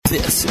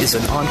This is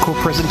an encore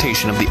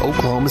presentation of the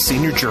Oklahoma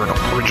Senior Journal.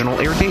 Original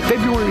air date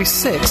February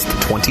 6th,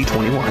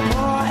 2021.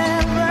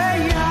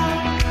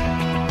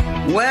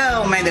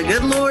 Well, may the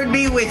good Lord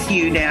be with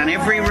you down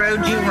every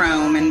road you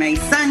roam, and may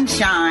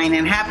sunshine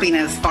and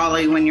happiness follow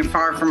you when you're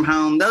far from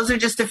home. Those are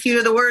just a few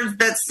of the words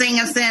that sing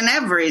us in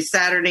every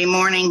Saturday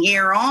morning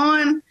here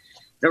on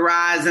the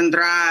Rise and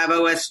Thrive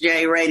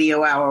OSJ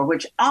Radio Hour,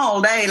 which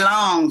all day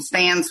long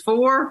stands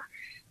for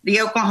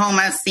the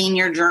Oklahoma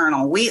Senior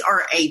Journal. We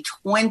are a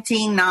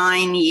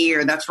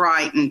 29-year, that's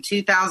right, in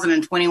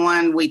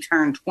 2021, we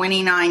turned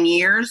 29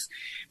 years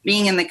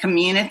being in the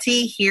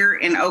community here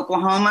in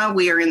Oklahoma.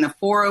 We are in the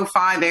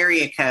 405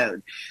 area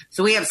code.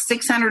 So we have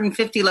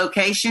 650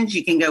 locations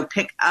you can go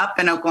pick up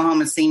an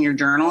Oklahoma Senior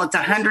Journal. It's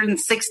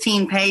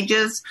 116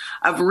 pages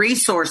of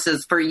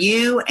resources for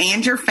you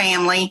and your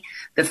family,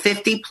 the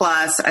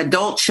 50-plus,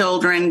 adult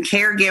children,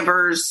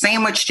 caregivers,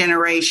 sandwich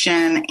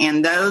generation,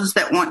 and those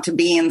that want to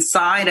be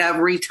inside of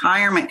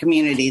retirement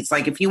communities.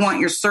 Like if you want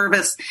your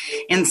service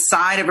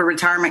inside of a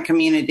retirement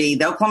community,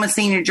 the Oklahoma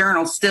Senior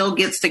Journal still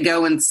gets to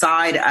go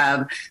inside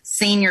of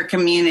senior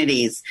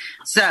communities.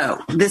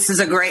 So this is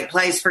a great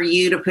place for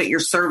you to put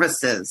your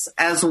services,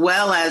 as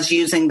well as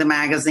using the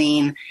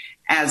magazine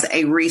as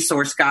a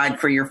resource guide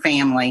for your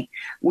family.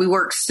 We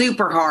work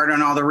super hard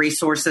on all the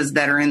resources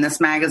that are in this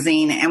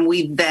magazine, and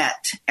we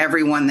vet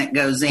everyone that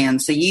goes in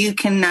so you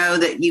can know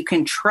that you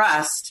can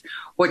trust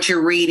what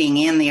you're reading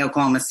in the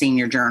Oklahoma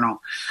Senior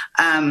Journal.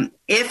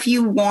 If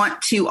you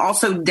want to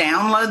also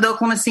download the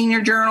Oklahoma Senior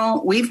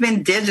Journal, we've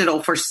been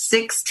digital for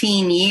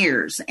 16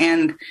 years,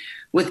 and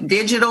with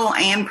digital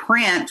and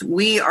print,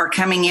 we are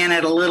coming in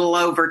at a little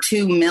over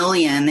 2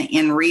 million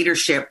in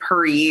readership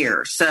per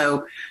year.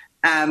 So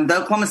the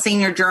Oklahoma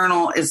Senior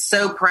Journal is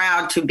so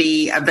proud to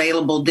be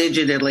available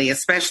digitally,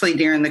 especially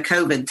during the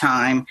COVID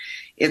time.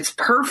 It's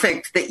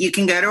perfect that you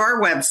can go to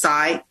our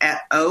website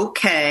at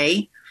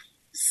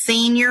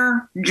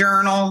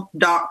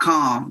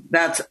okseniorjournal.com.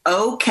 That's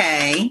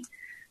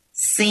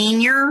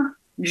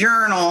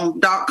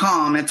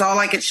okseniorjournal.com. It's all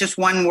like it's just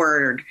one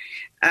word.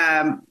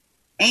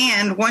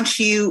 And once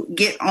you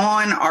get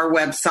on our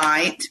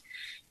website,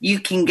 you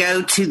can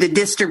go to the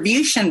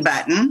distribution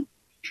button,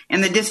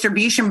 and the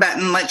distribution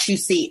button lets you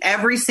see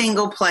every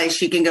single place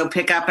you can go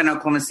pick up an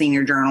Oklahoma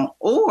Senior Journal.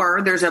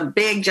 Or there's a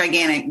big,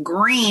 gigantic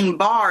green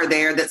bar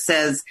there that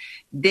says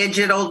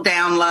digital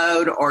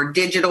download or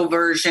digital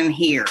version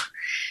here.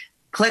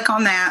 Click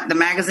on that. The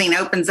magazine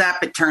opens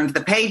up. It turns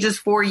the pages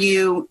for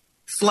you.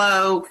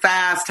 Slow,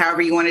 fast,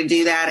 however you want to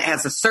do that. It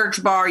has a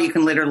search bar. You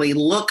can literally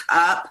look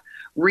up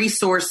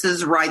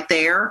resources right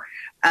there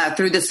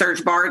through the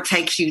search bar. It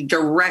takes you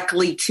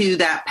directly to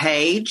that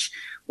page.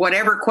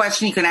 Whatever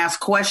question, you can ask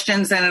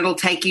questions and it'll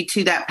take you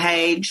to that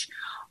page.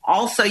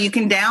 Also, you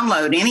can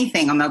download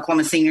anything on the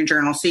Oklahoma Senior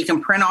Journal, so you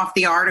can print off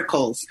the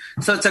articles.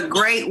 So it's a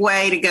great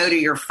way to go to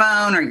your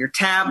phone or your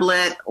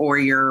tablet or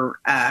your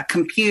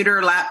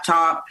computer,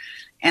 laptop,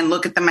 and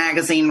look at the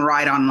magazine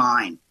right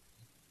online.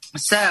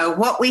 So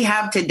what we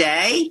have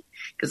today,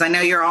 because I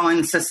know you're all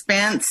in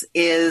suspense,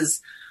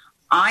 is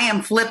I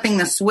am flipping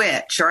the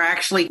switch, or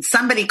actually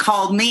somebody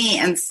called me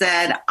and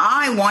said,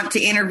 I want to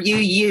interview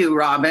you,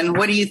 Robin.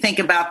 What do you think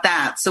about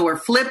that? So we're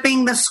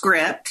flipping the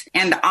script,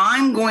 and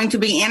I'm going to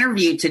be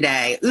interviewed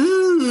today.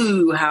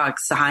 Ooh, how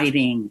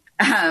exciting.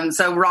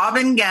 So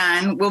Robin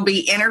Gunn will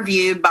be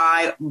interviewed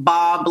by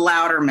Bob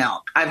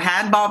Loudermilk. I've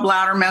had Bob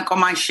Loudermilk on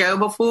my show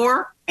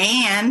before.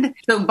 And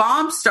so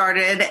Bob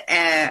started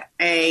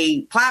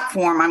a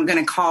platform, I'm going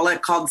to call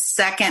it, called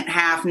Second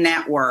Half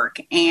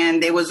Network.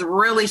 And it was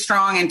really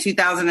strong in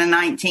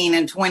 2019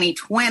 and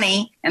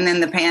 2020. And then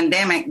the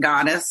pandemic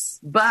got us.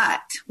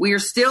 But we are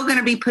still going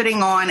to be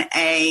putting on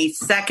a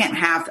Second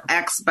Half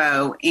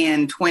Expo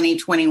in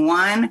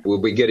 2021. We'll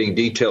be getting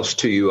details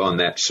to you on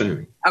that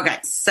soon. Okay,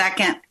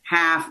 Second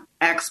Half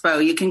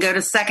Expo. You can go to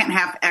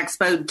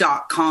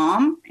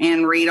secondhalfexpo.com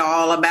and read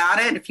all about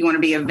it if you want to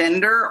be a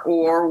vendor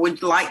or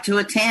would like to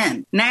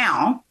attend.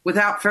 Now,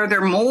 without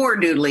further more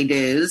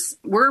doodly-doos,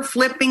 we're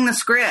flipping the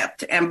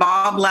script, and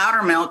Bob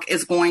Loudermilk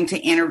is going to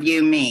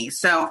interview me.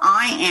 So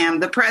I am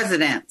the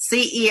president,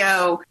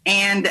 CEO,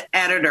 and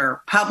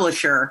editor,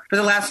 publisher for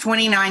the last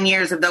 29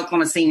 years of the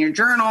Oklahoma Senior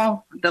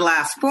Journal, the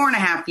last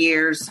 4.5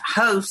 years,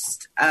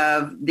 host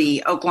of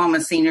the Oklahoma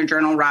Senior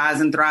Journal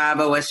Rise and Thrive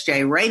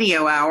OSJ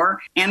Radio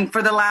Hour, and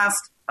for the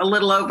last a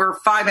little over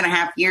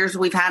 5.5 years,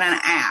 we've had an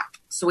app.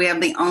 So we have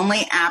the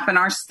only app in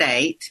our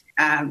state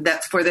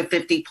that's for the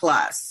 50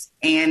 plus.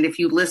 And if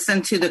you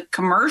listen to the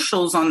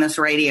commercials on this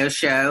radio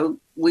show,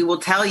 we will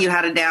tell you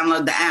how to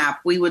download the app.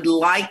 We would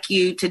like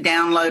you to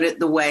download it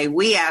the way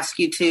we ask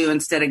you to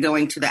instead of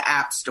going to the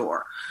App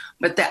Store.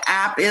 But the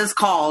app is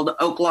called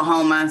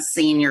Oklahoma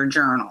Senior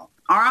Journal.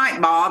 All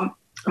right, Bob.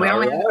 We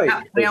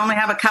only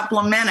have a couple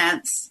of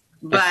minutes.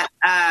 But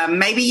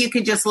maybe you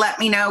could just let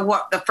me know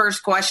what the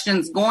first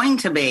question's going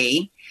to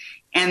be.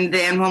 And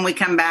then when we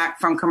come back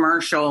from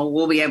commercial,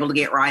 we'll be able to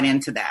get right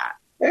into that.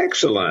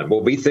 Excellent.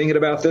 We'll be thinking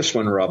about this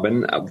one,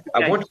 Robin. I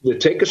want you to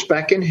take us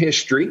back in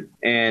history,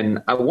 and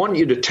I want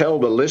you to tell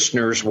the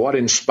listeners what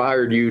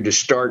inspired you to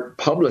start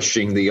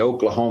publishing the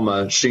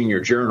Oklahoma Senior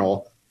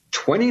Journal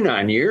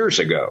 29 years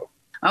ago.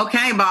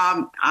 Okay,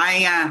 Bob,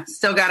 I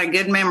still got a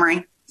good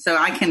memory, so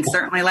I can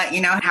certainly let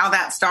you know how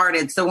that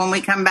started. So when we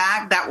come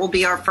back, that will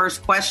be our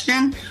first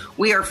question.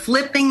 We are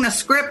flipping the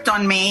script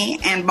on me,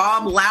 and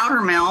Bob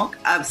Loudermilk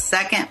of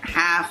Second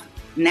Half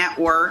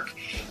Network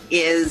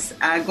is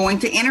going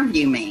to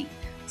interview me.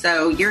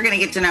 So you're going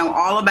to get to know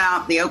all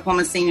about the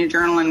Oklahoma Senior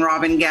Journal and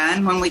Robin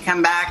Gunn when we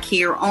come back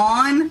here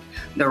on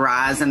the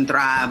Rise and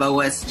Thrive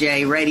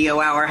OSJ Radio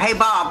Hour. Hey,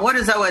 Bob, what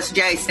does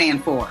OSJ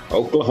stand for?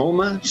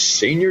 Oklahoma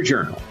Senior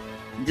Journal.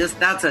 Just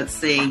that's it.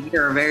 See,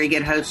 you're a very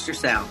good host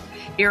yourself.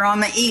 Here on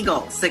the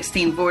Eagle,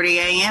 1640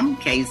 AM,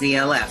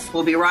 KZLS.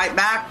 We'll be right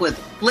back with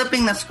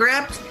Flipping the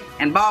Script,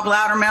 and Bob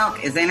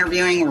Loudermilk is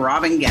interviewing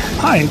Robin Gunn.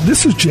 Hi,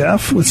 this is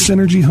Jeff with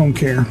Synergy Home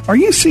Care. Are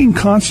you seeing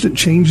constant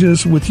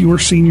changes with your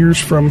seniors,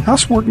 from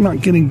housework not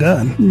getting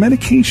done,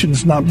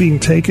 medications not being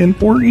taken,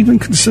 or even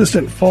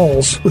consistent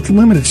falls with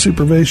limited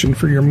supervision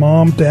for your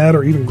mom, dad,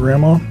 or even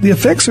grandma? The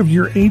effects of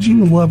your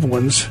aging loved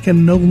ones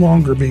can no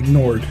longer be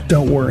ignored.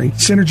 Don't worry,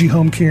 Synergy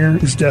Home Care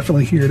is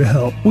definitely here to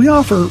help. We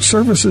offer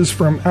services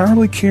from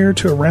hourly care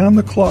to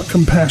around-the-clock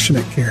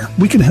compassionate care.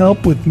 We can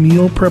help with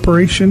meal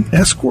preparation,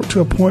 escort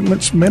to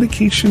appointments, medication,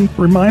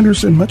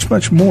 reminders, and much,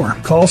 much more.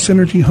 Call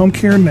Synergy Home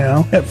Care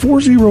now at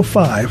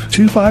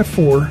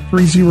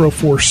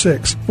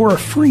 405-254-3046 for a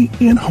free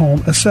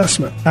in-home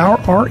assessment. Our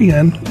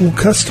RN will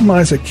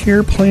customize a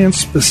care plan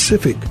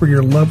specific for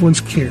your loved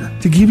one's care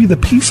to give you the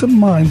peace of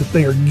mind that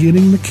they are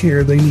getting the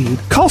care they need.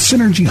 Call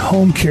Synergy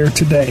Home Care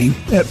today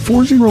at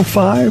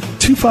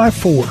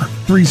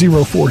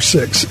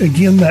 405-254-3046.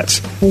 Again, that's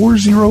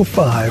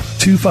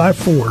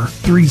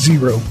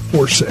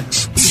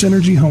 405-254-3046.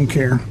 Synergy Home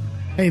Care.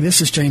 Hey,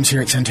 this is James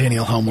here at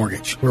Centennial Home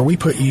Mortgage, where we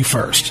put you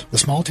first. The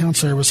small town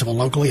service of a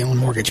locally owned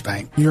mortgage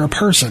bank. You're a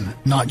person,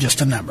 not just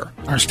a number.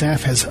 Our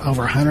staff has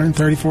over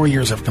 134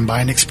 years of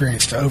combined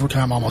experience to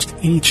overcome almost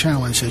any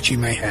challenge that you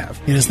may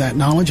have. It is that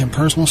knowledge and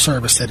personal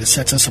service that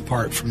sets us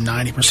apart from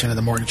 90% of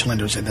the mortgage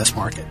lenders in this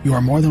market. You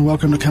are more than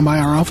welcome to come by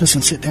our office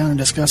and sit down and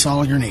discuss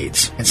all your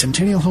needs. At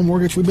Centennial Home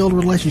Mortgage, we build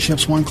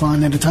relationships one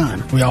client at a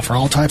time. We offer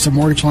all types of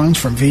mortgage loans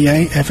from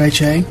VA,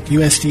 FHA,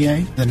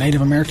 USDA, the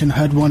Native American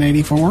HUD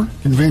 184,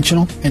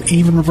 conventional, and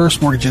even reverse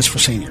mortgages for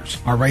seniors.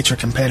 Our rates are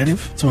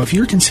competitive, so if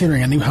you're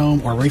considering a new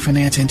home or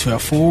refinance into a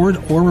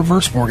forward or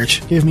reverse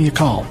mortgage, give me a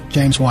call,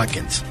 James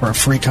Watkins, for a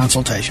free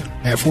consultation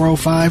at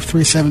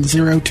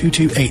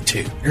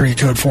 405-370-2282. Area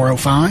code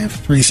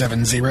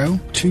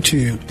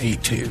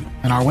 405-370-2282.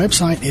 And our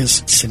website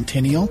is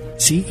Centennial,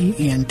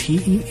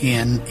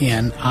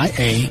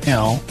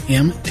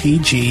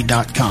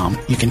 CENTENNIALMTG.com.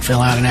 You can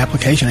fill out an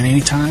application at any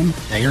time,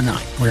 day or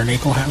night. We're an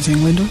equal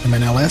housing lender,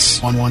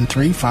 MLS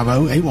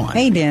 1135081.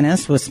 Hey,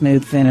 Dennis with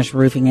Smooth Finish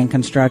Roofing and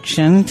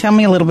Construction. Tell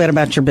me a little bit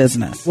about your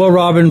business. Well,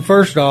 Robin,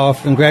 first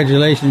off,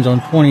 congratulations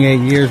on 28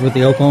 years with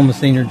the Oklahoma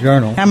Senior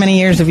Journal. How many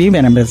years have you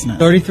been in business?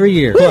 33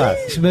 years.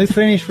 Plus. Smooth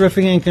Finish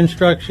Roofing and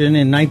Construction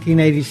in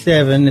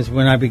 1987 is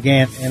when I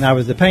began, and I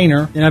was a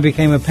painter. Then I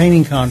became a painting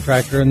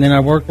contractor, and then I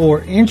worked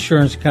for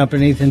insurance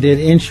companies and did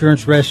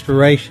insurance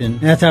restoration.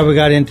 And that's how we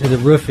got into the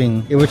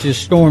roofing, which is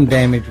storm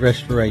damage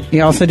restoration.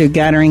 You also do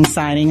guttering,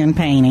 siding, and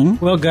painting.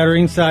 Well,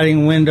 guttering,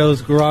 siding,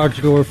 windows, garage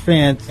door,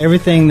 fence,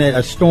 everything that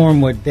a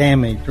storm would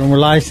damage. And we're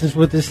licensed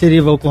with the city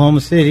of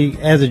Oklahoma City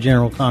as a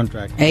general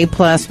contractor. A+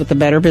 with the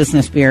Better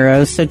Business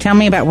Bureau. So tell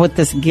me about what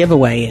this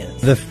giveaway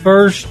is. The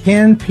first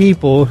 10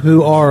 people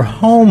who are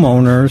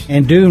homeowners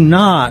and do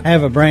not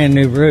have a brand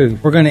new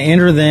roof, we're going to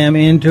enter them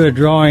into a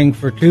drawing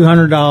for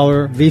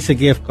 $200 Visa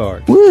gift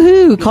card.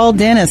 Woohoo! Call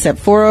Dennis at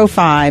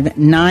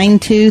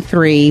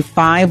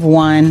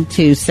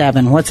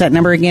 405-923-5127. What's that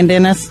number again,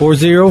 Dennis?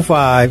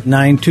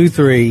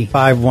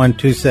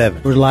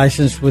 405-923-5127. We're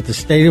licensed with the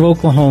State of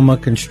Oklahoma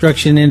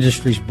Construction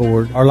Industries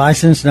Board. Our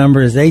license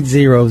number is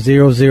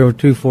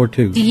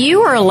 8000242. Do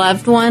you or a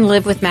loved one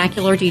live with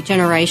macular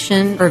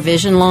degeneration or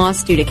vision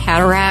loss due to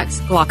cataracts,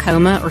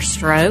 glaucoma, or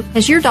stroke?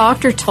 Has your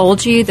doctor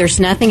told you there's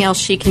nothing else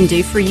she can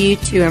do for you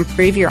to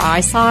improve your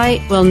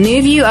eyesight? Well,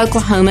 NewView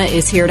Oklahoma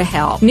is here to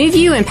help.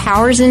 NewView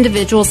empowers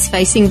individuals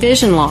facing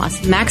vision loss,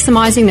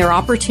 maximizing their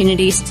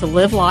opportunities to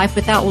live life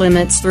without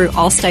limits through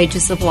all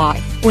stages of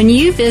life. When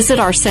you visit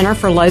our Center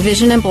for Low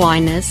Vision and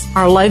Blindness,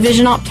 our low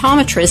vision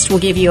optometrist will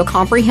give you a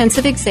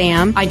comprehensive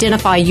exam,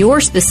 identify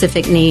your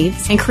specific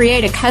needs, and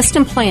create a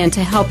custom plan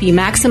to help you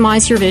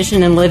maximize your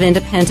vision and live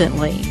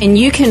independently. And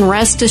you can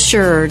rest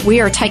assured we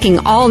are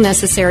taking all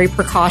necessary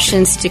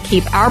precautions to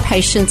keep our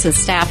patients and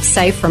staff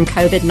safe from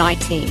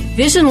COVID-19.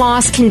 Vision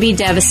loss can be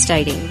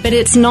devastating. reading. But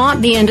it's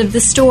not the end of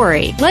the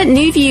story. Let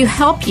NewView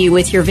help you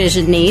with your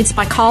vision needs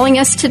by calling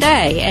us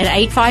today at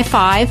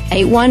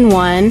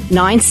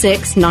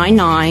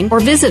 855-811-9699 or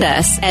visit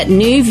us at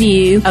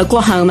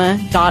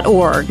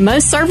newviewoklahoma.org.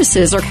 Most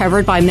services are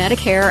covered by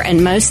Medicare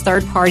and most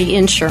third-party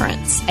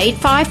insurance.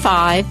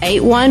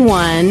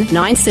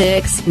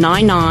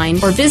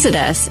 855-811-9699 or visit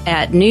us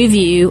at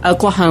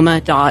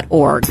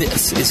newviewoklahoma.org.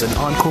 This is an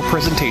encore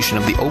presentation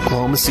of the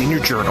Oklahoma Senior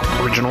Journal.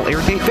 Original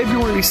air date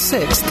February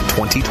 6th,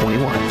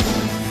 2021.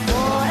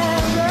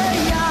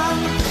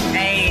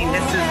 Hey,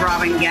 this is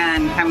Robin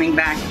Gunn coming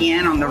back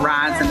in on the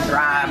Rise and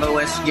Thrive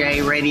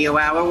OSJ Radio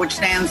Hour, which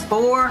stands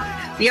for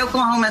the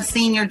Oklahoma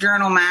Senior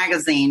Journal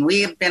magazine.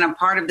 We have been a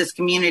part of this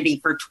community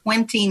for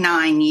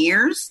 29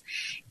 years,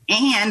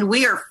 and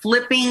we are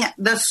flipping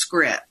the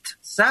script.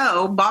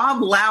 So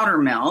Bob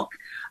Loudermilk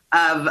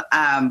of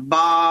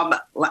Bob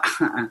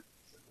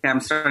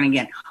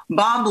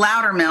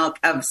Loudermilk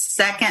of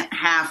Second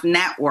Half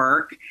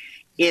Network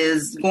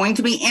is going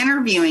to be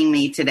interviewing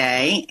me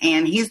today,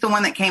 and he's the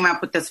one that came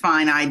up with this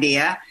fine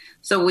idea.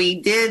 So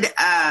we did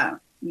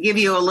give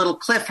you a little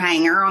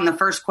cliffhanger on the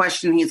first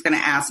question he's going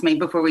to ask me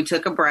before we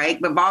took a break,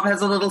 but Bob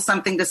has a little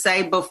something to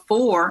say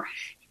before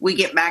we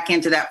get back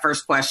into that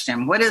first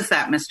question. What is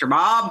that, Mr.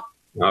 Bob?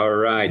 All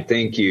right.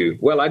 Thank you.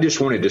 Well, I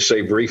just wanted to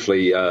say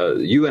briefly,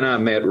 you and I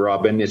met,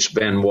 Robin, it's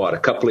been, a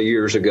couple of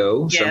years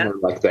ago, somewhere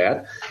like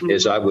that,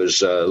 as I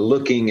was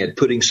looking at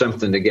putting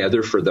something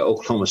together for the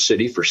Oklahoma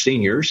City for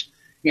seniors.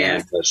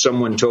 Yes. And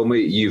someone told me,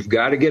 you've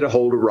got to get a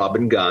hold of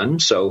Robin Gunn.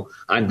 So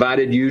I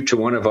invited you to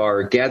one of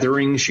our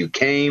gatherings. You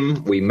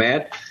came, we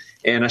met,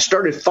 and I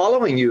started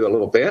following you a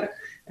little bit.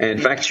 And in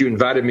fact, you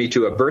invited me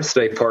to a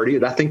birthday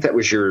party. I think that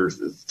was your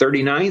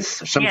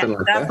 39th, something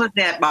like that. That was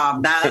it,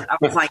 Bob. I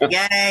was like,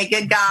 yay,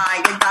 good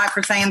guy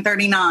for saying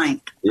 39th.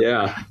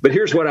 Yeah. But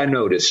here's what I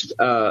noticed.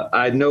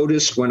 I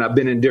noticed when I've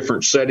been in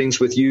different settings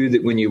with you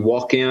that when you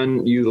walk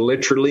in, you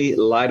literally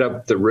light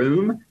up the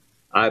room.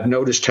 I've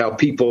noticed how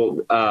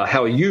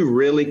how you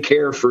really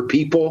care for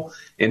people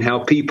and how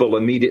people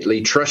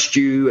immediately trust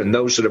you, and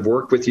those that have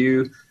worked with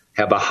you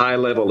have a high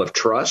level of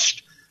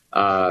trust.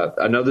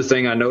 Another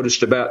thing I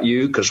noticed about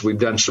you, because we've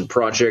done some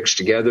projects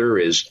together,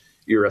 is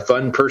you're a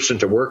fun person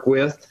to work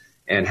with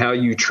and how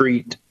you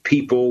treat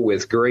people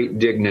with great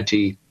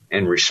dignity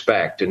and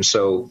respect. And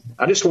so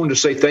I just wanted to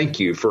say thank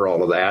you for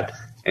all of that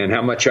and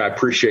how much I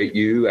appreciate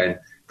you and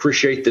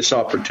appreciate this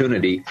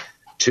opportunity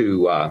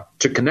to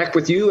connect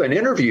with you and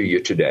interview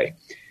you today.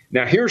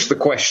 Now, here's the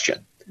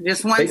question.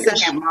 Just one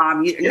second,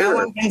 Bob. No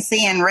one can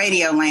see in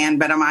Radio Land,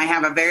 but I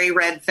have a very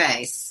red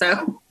face.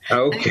 So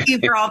Thank you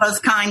for all those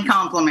kind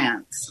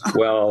compliments.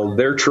 Well,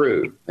 they're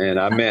true, and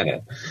I meant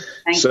it.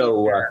 Thank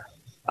you.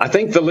 I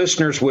think the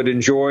listeners would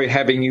enjoy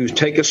having you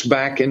take us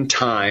back in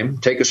time,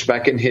 take us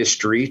back in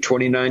history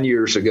 29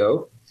 years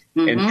ago,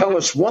 and tell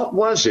us, what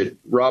was it,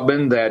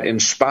 Robin, that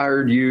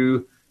inspired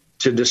you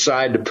to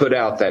decide to put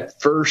out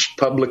that first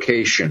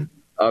publication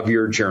of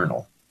your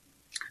journal?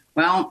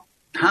 Well,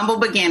 humble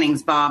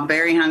beginnings, Bob,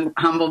 very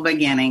humble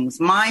beginnings.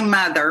 My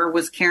mother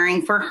was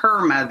caring for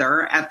her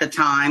mother at the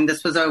time.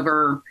 This was a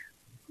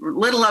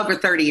little over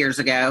 30 years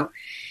ago.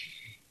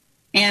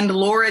 And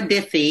Laura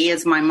Diffie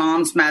is my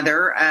mom's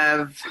mother.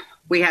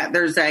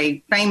 There's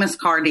a famous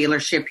car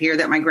dealership here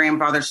that my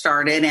grandfather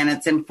started, and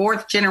it's in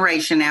fourth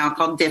generation now,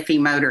 called Diffie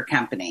Motor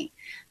Company.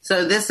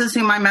 So this is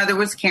who my mother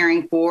was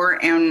caring for,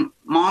 and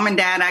Mom and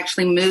Dad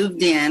actually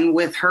moved in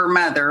with her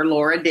mother,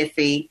 Laura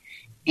Diffie,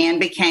 and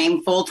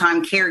became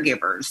full-time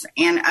caregivers.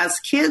 And us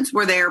kids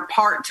were there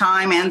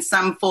part-time and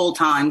some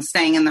full-time,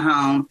 staying in the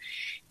home.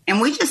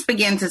 And we just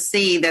began to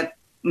see that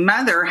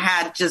Mother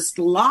had just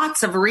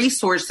lots of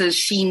resources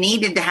she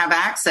needed to have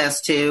access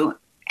to.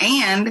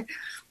 And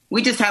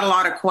we just had a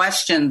lot of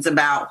questions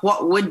about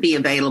what would be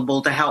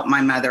available to help my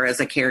mother as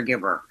a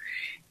caregiver.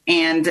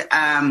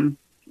 And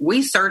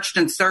we searched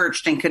and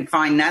searched and could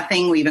find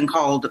nothing. We even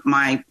called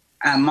my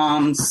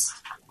mom's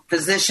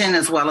physician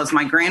as well as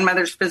my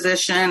grandmother's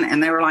physician,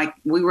 and they were like,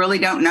 we really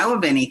don't know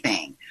of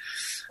anything.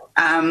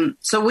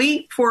 So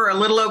we, for a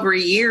little over a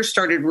year,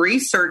 started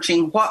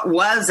researching what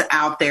was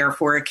out there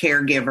for a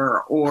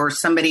caregiver or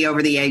somebody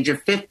over the age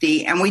of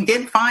 50. And we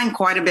did find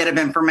quite a bit of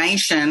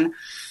information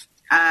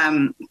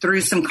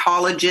through some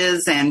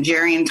colleges and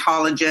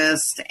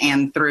gerontologists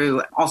and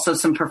through also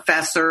some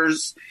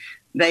professors.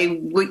 They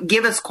would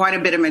give us quite a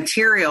bit of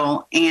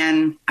material,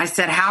 and I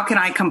said, how can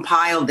I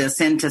compile this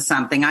into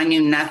something? I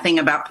knew nothing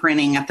about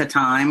printing at the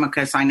time,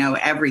 because I know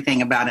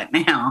everything about it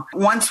now.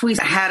 Once we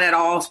had it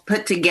all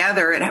put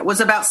together, it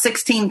was about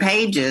 16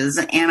 pages,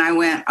 and I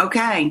went,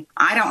 okay,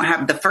 I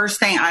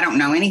don't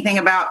know anything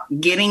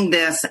about getting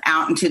this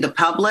out into the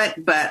public,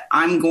 but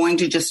I'm going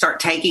to just start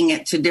taking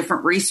it to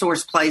different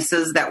resource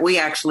places that we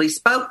actually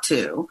spoke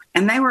to.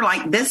 And they were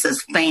like, this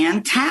is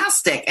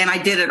fantastic. And I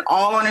did it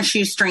all on a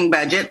shoestring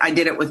budget. I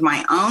did it with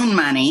my own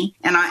money,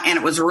 and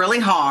it was really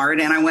hard.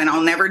 And I went,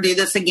 I'll never do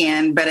this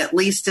again, but at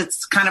least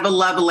it's kind of a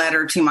love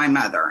letter to my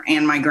mother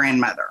and my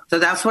grandmother. So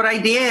that's what I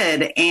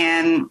did.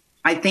 And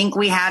I think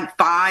we had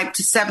 5,000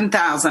 to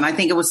 7,000. I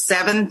think it was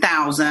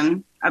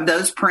 7,000 of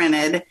those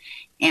printed.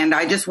 And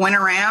I just went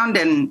around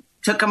and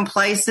took them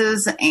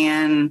places,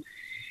 and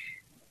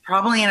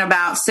probably in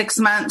about 6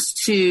 months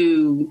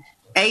to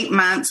 8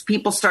 months,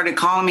 people started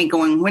calling me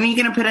going, when are you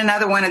going to put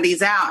another one of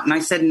these out? And I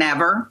said,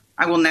 never.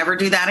 I will never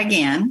do that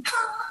again.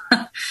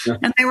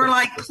 And they were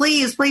like,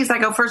 please, please. I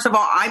go, first of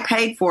all, I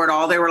paid for it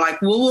all. They were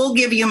like, well, we'll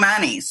give you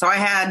money. So I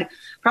had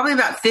probably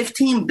about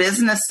 15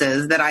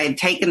 businesses that I had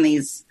taken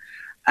these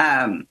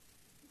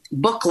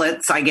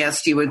booklets, I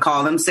guess you would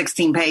call them,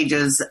 16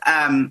 pages.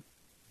 And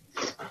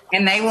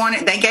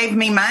they gave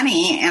me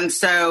money. And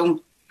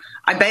so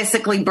I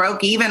basically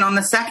broke even on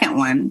the second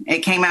one. It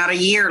came out a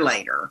year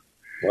later.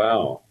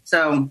 Wow.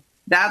 So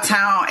that's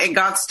how it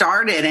got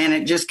started, and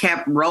it just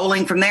kept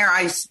rolling from there.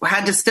 I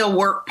had to still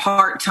work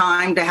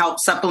part-time to help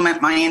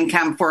supplement my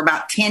income for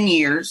about 10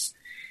 years.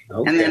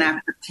 Okay. And then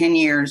after 10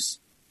 years,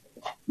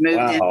 moved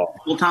in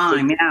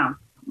full-time. Yeah.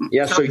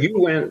 Yeah, so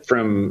you went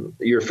from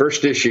your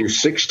first issue,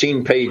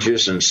 16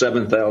 pages and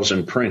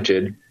 7,000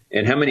 printed.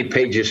 And how many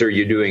pages are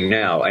you doing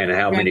now? And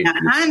how many?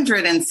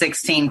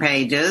 116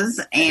 pages,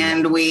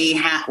 and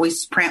we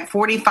print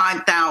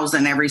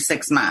 45,000 every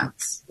 6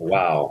 months.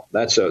 Wow,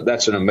 that's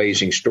an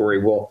amazing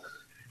story. Well,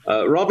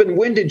 Robin,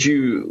 when did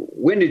you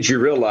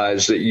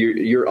realize that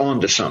you're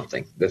onto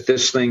something, that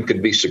this thing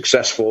could be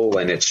successful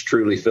and it's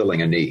truly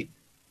filling a need?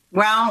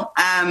 Well,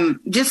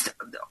 just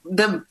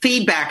the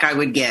feedback I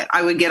would get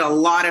a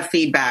lot of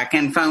feedback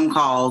and phone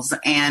calls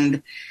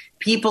and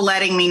people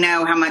letting me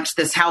know how much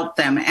this helped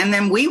them. And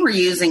then we were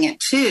using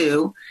it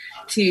too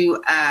to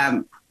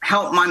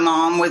help my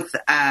mom with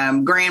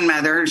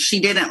grandmother. She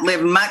didn't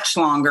live much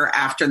longer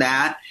after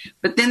that.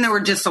 But then there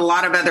were just a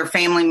lot of other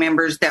family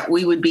members that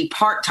we would be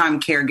part-time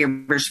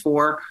caregivers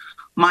for.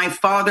 My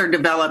father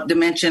developed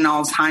dementia and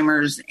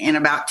Alzheimer's in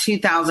about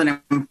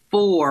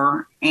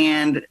 2004,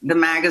 and the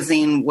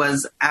magazine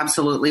was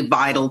absolutely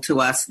vital to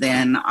us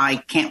then. I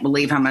can't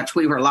believe how much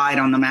we relied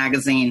on the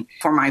magazine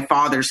for my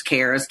father's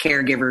care as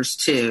caregivers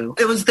too.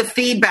 It was the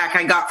feedback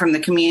I got from the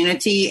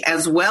community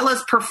as well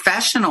as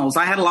professionals.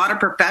 I had a lot of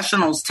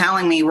professionals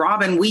telling me,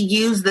 Robin, we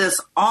use this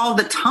all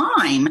the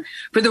time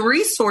for the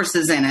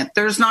resources in it.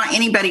 There's not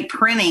anybody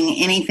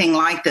printing anything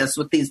like this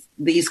with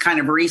these kind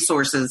of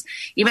resources.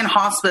 Even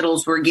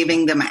hospitals were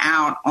giving them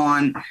out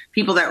on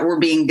people that were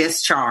being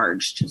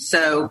discharged.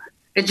 So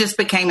it just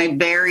became a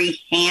very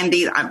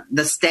handy,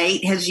 the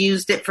state has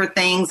used it for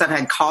things. I've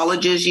had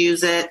colleges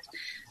use it.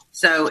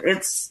 So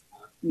it's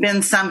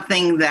been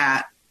something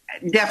that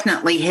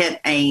definitely hit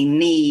a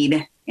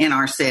need in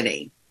our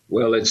city.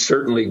 Well, it's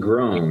certainly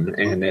grown,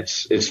 and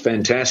it's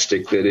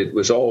fantastic that it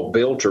was all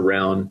built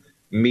around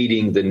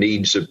meeting the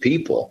needs of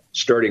people,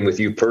 starting with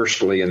you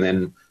personally and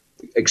then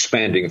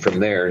expanding from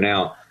there.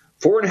 Now,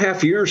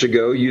 4.5 years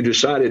ago, you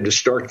decided to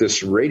start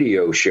this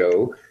radio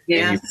show.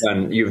 Yes.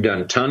 And you've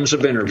done tons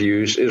of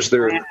interviews. Is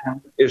there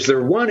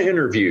one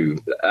interview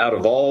out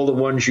of all the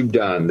ones you've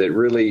done that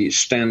really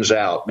stands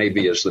out,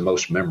 maybe as the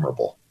most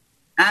memorable?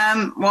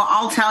 Well,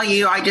 I'll tell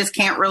you, I just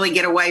can't really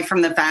get away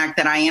from the fact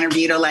that I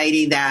interviewed a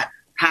lady that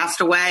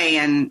passed away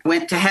and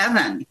went to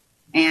heaven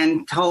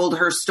and told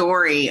her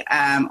story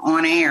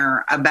on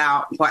air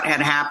about what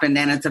had happened.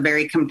 And it's a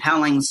very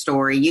compelling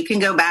story. You can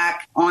go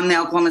back on the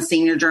Oklahoma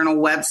Senior Journal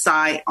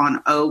website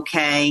on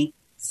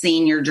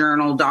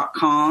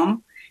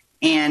okseniorjournal.com,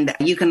 and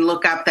you can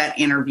look up that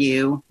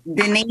interview.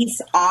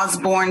 Denise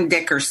Osborne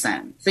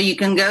Dickerson. So you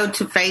can go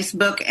to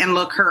Facebook and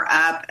look her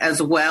up,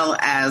 as well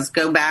as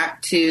go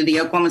back to the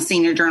Oklahoma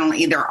Senior Journal,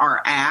 either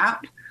our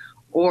app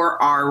or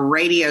our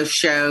radio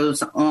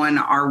shows on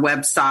our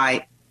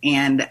website.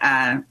 And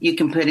you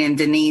can put in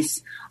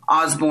Denise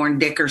Osborne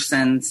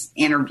Dickerson's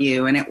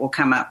interview, and it will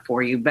come up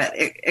for you. But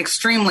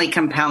extremely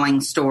compelling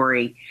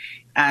story.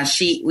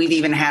 We've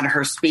even had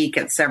her speak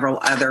at several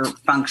other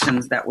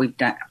functions that we've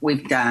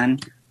done.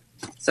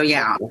 So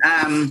yeah.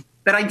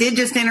 But I did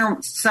just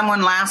interview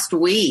someone last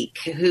week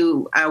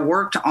who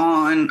worked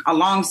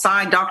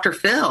alongside Dr.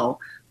 Phil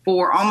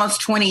for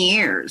almost 20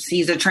 years.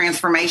 He's a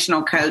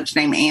transformational coach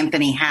named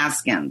Anthony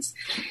Haskins.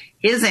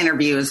 His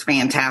interview is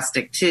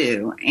fantastic,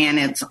 too, and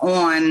it's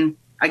on,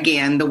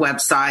 again, the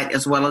website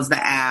as well as the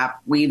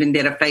app. We even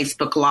did a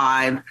Facebook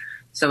Live,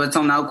 so it's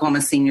on the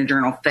Oklahoma Senior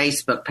Journal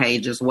Facebook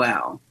page as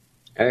well.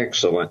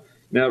 Excellent.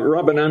 Now,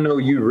 Robin, I know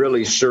you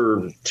really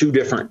serve two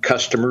different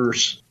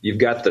customers. You've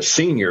got the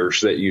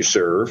seniors that you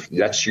serve.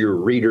 That's your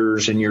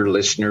readers and your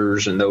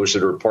listeners and those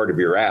that are part of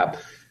your app.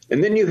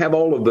 And then you have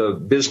all of the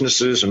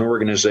businesses and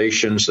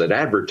organizations that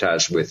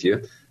advertise with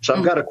you. So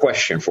I've got a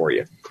question for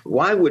you.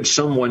 Why would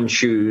someone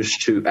choose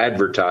to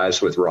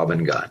advertise with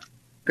Robin Gunn?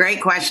 Great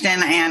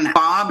question. And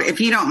Bob,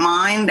 if you don't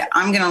mind,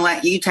 I'm going to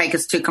let you take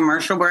us to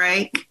commercial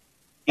break.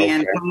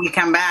 And when we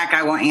come back,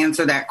 I will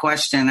answer that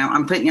question.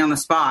 I'm putting you on the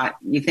spot.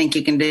 You think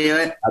you can do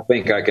it? I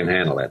think I can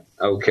handle it.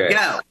 Okay.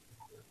 Go.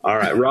 All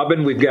right,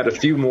 Robin, we've got a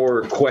few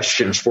more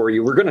questions for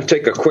you. We're going to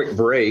take a quick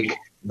break,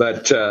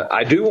 but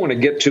I do want to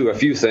get to a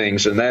few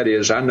things, and that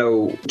is, I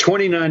know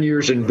 29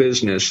 years in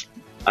business,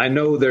 I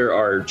know there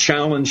are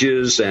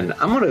challenges, and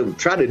I'm going to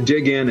try to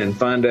dig in and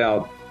find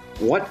out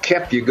what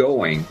kept you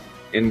going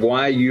and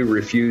why you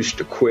refused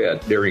to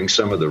quit during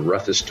some of the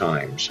roughest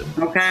times.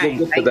 And okay.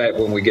 We'll get to that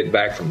when we get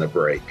back from the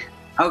break.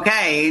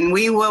 Okay, and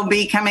we will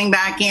be coming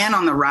back in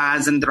on the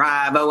Rise and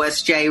Thrive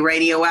OSJ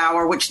Radio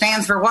Hour, which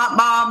stands for what,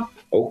 Bob?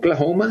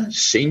 Oklahoma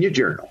Senior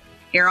Journal.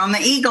 Here on the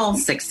Eagle,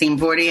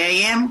 1640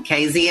 AM,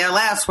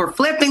 KZLS. We're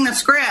flipping the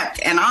script,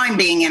 and I'm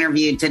being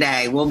interviewed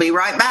today. We'll be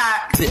right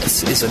back.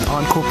 This is an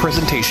encore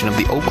presentation of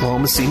the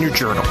Oklahoma Senior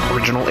Journal.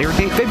 Original air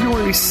date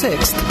February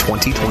 6th,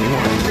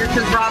 2021. This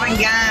is Robin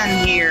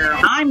Gunn here.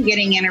 I'm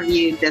getting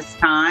interviewed this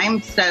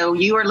time, so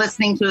you are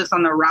listening to us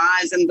on the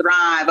Rise and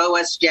Thrive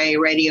OSJ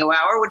Radio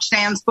Hour, which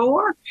stands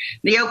for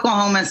the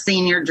Oklahoma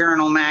Senior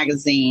Journal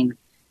magazine.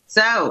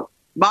 So,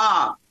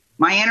 Bob,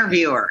 my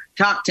interviewer,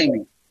 talk to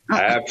me.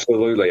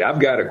 Absolutely.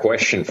 I've got a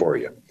question for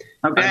you.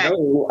 Okay. I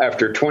know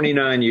after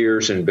 29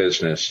 years in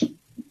business,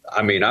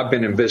 I've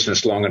been in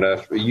business long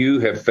enough. You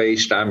have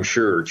faced, I'm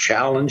sure,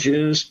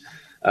 challenges.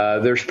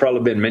 There's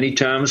probably been many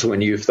times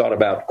when you've thought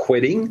about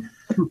quitting.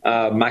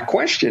 My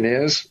question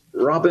is,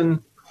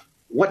 Robin,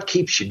 what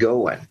keeps you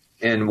going?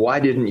 And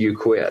why didn't you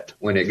quit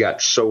when it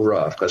got so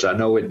rough? Because I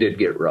know it did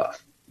get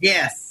rough.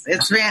 Yes,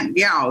 there's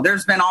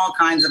been all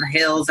kinds of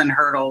hills and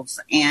hurdles,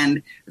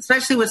 and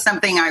especially with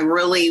something I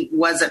really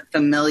wasn't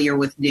familiar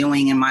with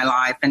doing in my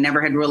life and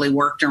never had really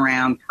worked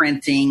around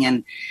printing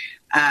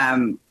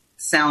and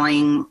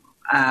selling,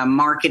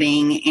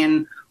 marketing.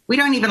 And we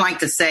don't even like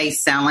to say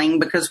selling,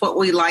 because what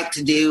we like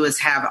to do is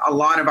have a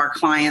lot of our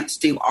clients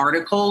do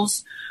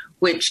articles,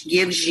 which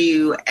gives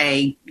you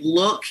a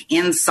look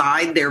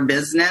inside their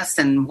business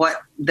and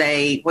what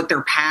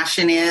their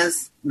passion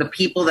is, the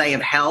people they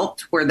have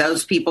helped, where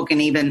those people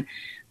can even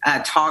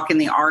talk in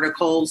the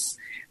articles.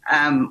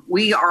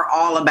 We are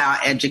all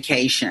about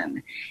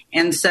education.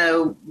 And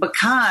so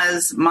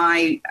because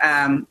my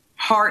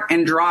heart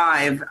and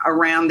drive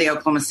around the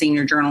Oklahoma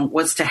Senior Journal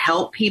was to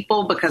help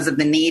people because of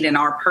the need in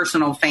our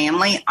personal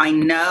family, I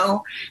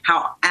know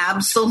how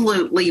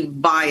absolutely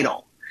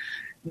vital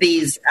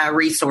these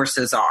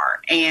resources are.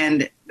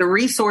 And the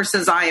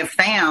resources I have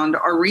found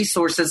are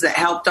resources that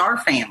helped our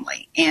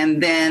family.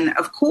 And then,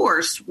 of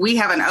course, we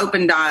have an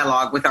open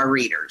dialogue with our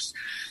readers.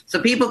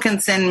 So people can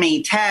send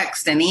me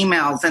text and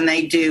emails, and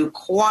they do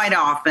quite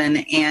often.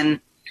 And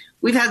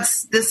we've had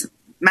this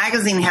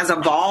magazine has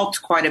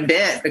evolved quite a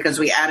bit because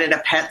we added a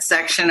pet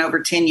section over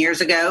 10 years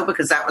ago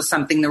because that was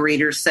something the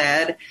readers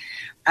said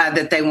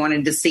that they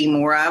wanted to see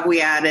more of. We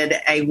added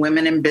a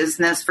women in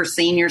business for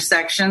senior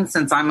section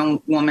since I'm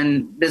a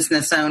woman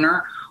business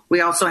owner. We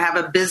also have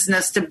a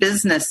business to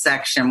business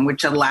section,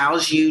 which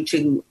allows you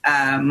to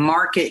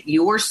market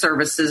your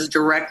services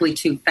directly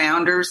to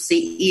founders,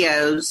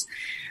 CEOs,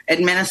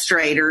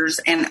 administrators,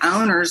 and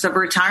owners of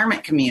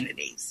retirement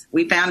communities.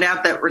 We found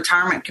out that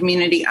retirement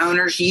community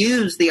owners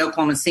use the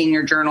Oklahoma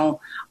Senior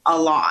Journal a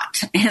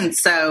lot. And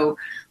so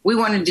we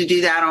wanted to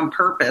do that on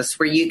purpose,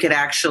 where you could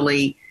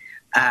actually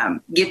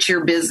get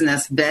your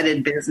business,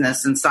 vetted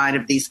business inside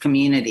of these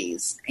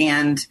communities.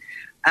 And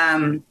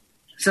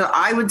so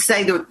I would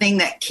say the thing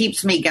that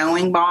keeps me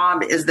going,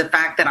 Bob, is the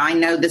fact that I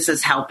know this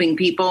is helping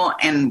people.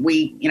 And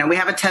we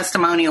have a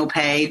testimonial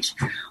page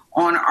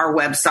on our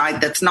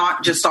website that's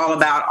not just all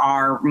about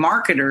our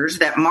marketers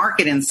that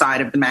market inside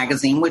of the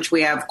magazine, which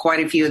we have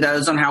quite a few of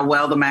those on how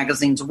well the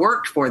magazine's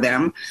worked for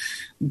them.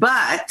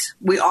 But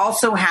we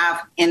also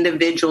have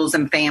individuals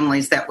and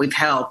families that we've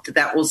helped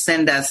that will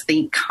send us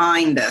the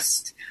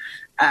kindest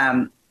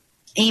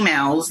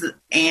emails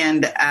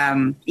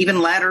and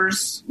even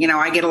letters.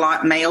 I get a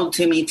lot mailed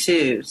to me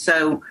too.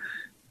 So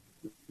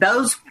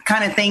those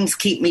kind of things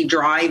keep me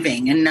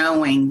driving and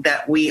knowing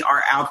that we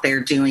are out there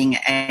doing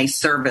a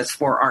service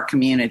for our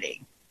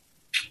community.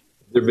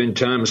 There have been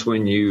times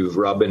when you've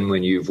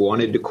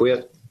wanted to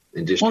quit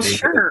and just... Well,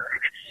 sure.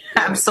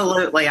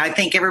 Absolutely. I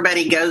think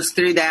everybody goes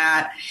through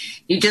that.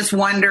 You just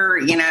wonder,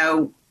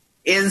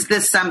 is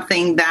this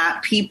something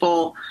that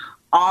people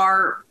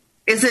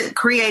is it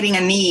creating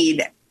a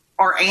need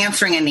or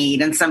answering a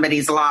need in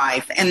somebody's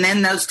life? And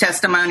then those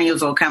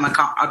testimonials will come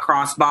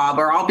across, Bob,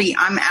 or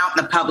I'm out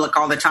in the public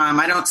all the time.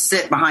 I don't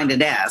sit behind a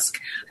desk.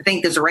 I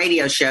think this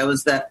radio show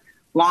is the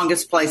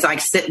longest place I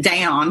sit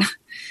down.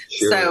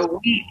 Sure.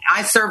 So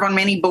I serve on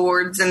many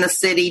boards in the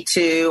city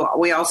too.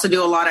 We also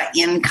do a lot of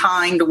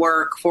in-kind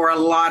work for a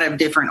lot of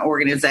different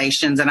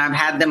organizations, and I've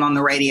had them on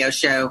the radio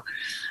show.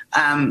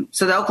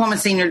 So the Oklahoma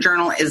Senior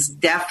Journal is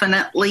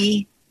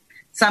definitely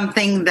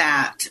something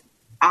that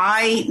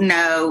I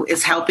know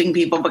is helping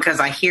people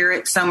because I hear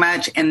it so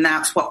much, and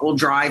that's what will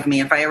drive me.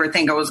 If I ever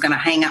think I was going to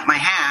hang up my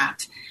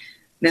hat,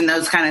 then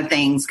those kind of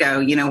things go,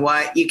 you know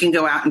what, you can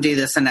go out and do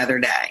this another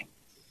day.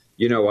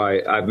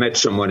 I've met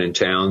someone in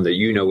town that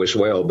you know as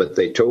well, but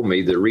they told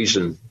me the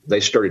reason they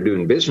started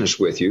doing business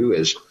with you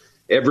is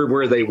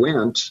everywhere they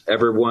went,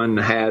 everyone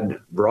had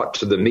brought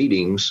to the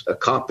meetings a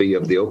copy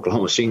of the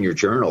Oklahoma Senior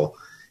Journal.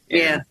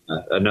 And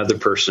another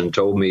person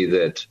told me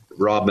that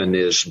Robin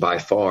is by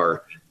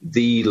far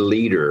the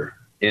leader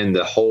in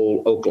the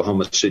whole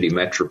Oklahoma City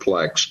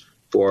Metroplex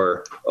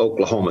for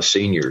Oklahoma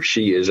seniors.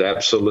 She is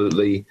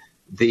absolutely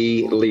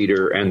the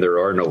leader, and there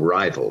are no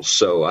rivals.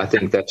 So I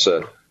think that's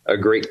a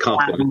great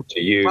compliment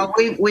to you. Well,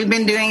 we've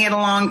been doing it a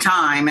long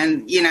time,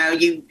 and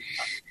you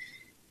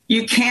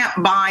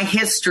can't buy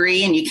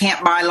history and you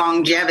can't buy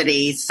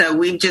longevity. So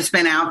we've just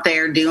been out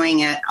there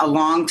doing it a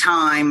long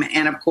time,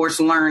 and of course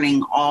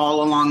learning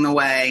all along the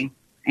way.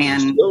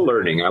 And still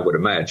learning, I would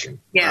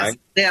imagine. Yes,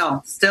 right?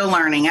 still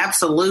learning.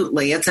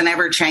 Absolutely. It's an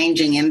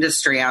ever-changing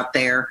industry out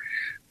there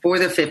for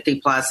the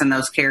 50 plus and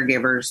those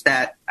caregivers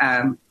that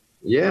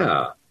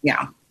Yeah.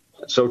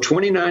 So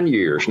 29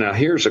 years. Now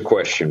here's a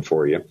question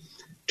for you.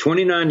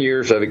 29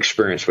 years of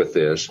experience with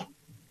this.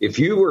 If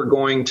you were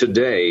going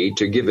today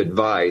to give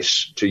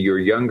advice to your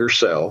younger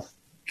self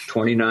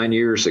 29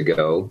 years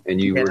ago, and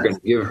you were going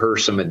to give her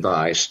some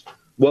advice,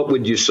 what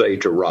would you say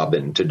to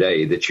Robin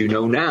today that you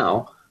know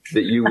now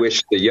that you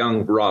wish the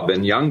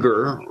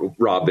younger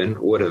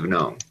Robin would have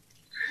known?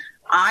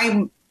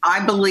 I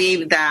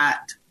believe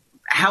that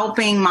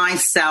helping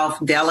myself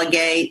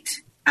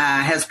delegate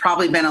has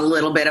probably been a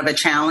little bit of a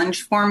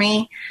challenge for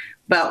me.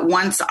 But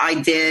once I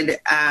did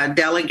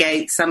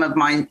delegate some of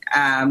my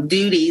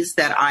duties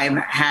that I've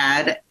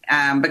had,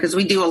 because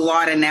we do a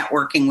lot of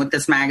networking with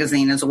this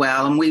magazine as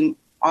well. And we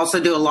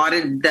also do a lot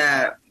of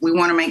we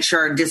want to make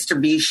sure our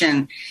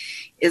distribution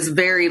is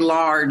very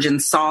large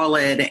and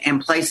solid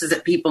and places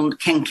that people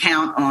can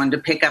count on to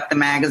pick up the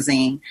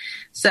magazine.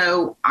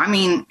 So, I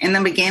mean, in the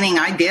beginning,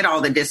 I did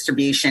all the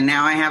distribution.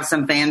 Now I have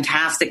some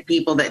fantastic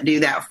people that do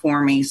that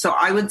for me. So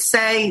I would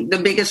say the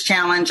biggest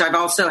challenge, I've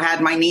also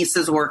had my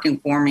nieces working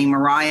for me,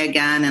 Mariah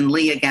Gunn and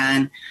Leah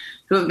Gunn,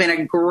 who have been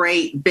a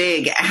great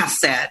big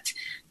asset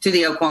to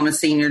the Oklahoma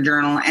Senior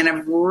Journal and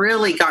have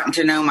really gotten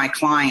to know my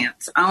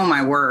clients. Oh,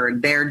 my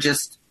word.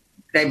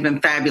 They've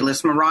been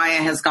fabulous.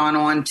 Mariah has gone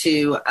on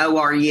to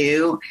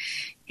ORU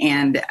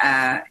and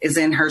is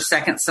in her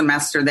second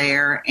semester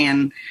there.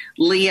 And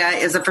Leah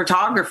is a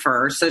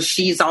photographer. So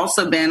she's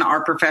also been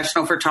our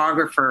professional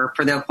photographer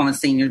for the Oklahoma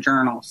Senior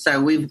Journal.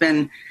 So we've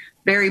been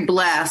very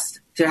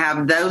blessed to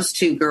have those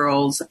two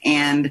girls,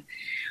 and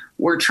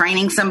we're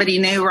training somebody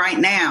new right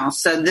now.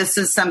 So this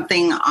is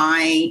something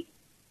I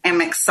am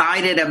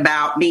excited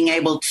about, being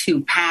able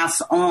to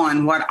pass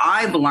on what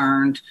I've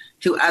learned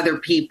to other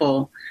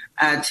people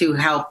to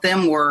help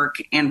them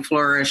work and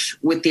flourish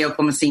with the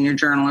Oklahoma Senior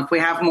Journal. If we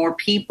have more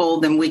people,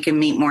 then we can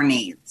meet more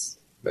needs.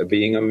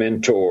 Being a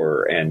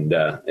mentor, and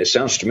it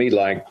sounds to me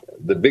like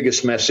the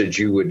biggest message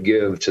you would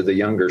give to the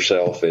younger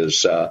self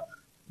is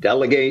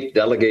delegate,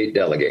 delegate,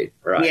 delegate.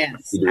 Right?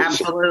 Yes,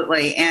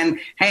 absolutely.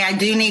 And hey, I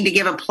do need to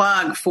give a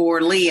plug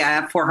for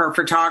Leah for her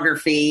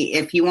photography.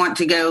 If you want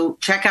to go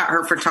check out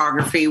her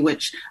photography,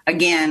 which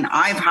again,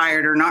 I've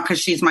hired her not because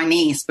she's my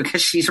niece,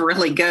 because she's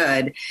really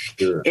good.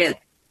 Sure. It's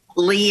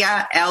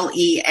Leah,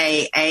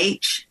 Leah,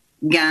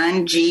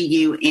 Gunn,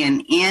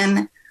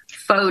 Gunn,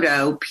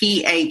 photo,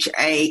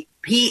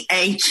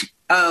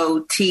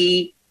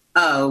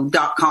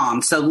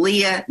 PHOTO.com. So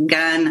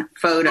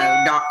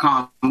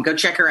LeahGunnPhoto.com. Go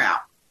check her out.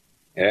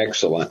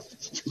 Excellent.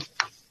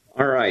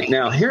 All right.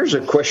 Now, here's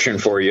a question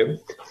for you.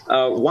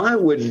 Why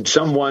would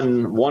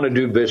someone want to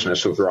do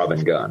business with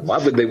Robin Gunn? Why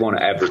would they want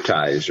to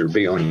advertise or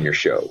be on your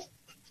show?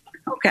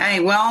 Okay.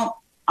 Well,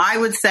 I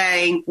would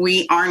say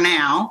we are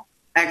now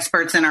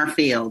experts in our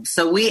field.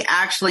 So we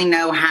actually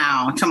know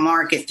how to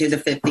market to the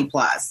 50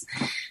 plus.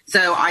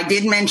 So I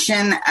did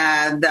mention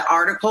the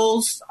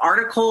articles.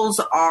 Articles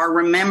are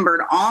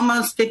remembered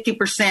almost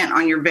 50%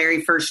 on your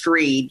very first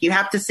read. You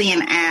have to see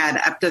an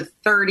ad up to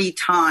 30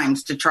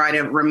 times to try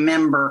to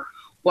remember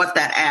what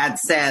that ad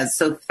says.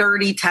 So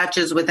 30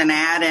 touches with an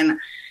ad, and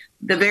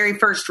the very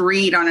first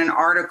read on an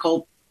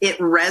article, it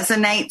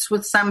resonates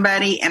with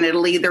somebody, and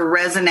it'll either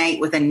resonate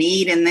with a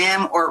need in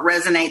them or it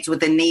resonates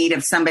with a need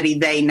of somebody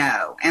they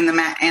know, and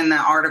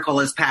the article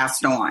is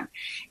passed on,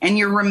 and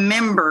you're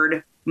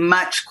remembered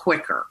much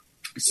quicker.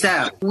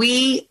 So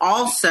we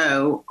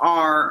also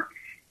are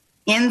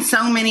in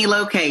so many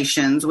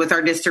locations with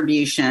our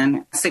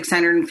distribution,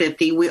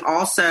 650. We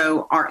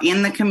also are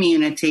in the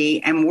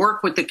community and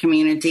work with the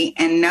community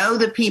and know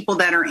the people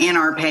that are in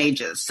our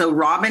pages. So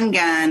Robin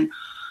Gunn,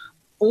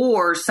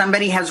 or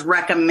somebody has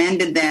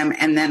recommended them,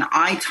 and then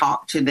I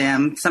talk to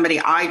them.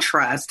 Somebody I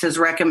trust has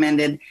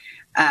recommended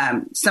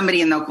somebody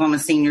in the Oklahoma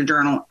Senior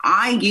Journal.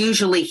 I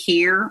usually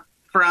hear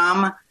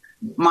from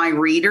my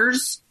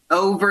readers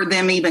over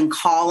them even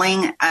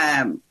calling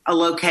a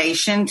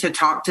location to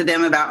talk to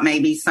them about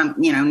maybe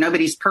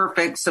nobody's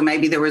perfect, so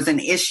maybe there was an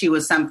issue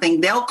with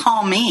something. They'll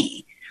call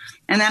me.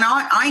 And then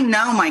I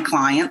know my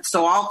clients,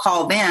 so I'll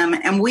call them,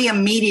 and we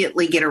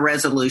immediately get a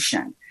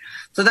resolution.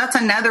 So that's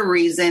another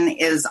reason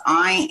is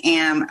I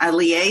am a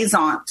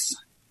liaison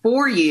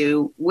for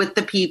you with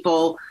the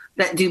people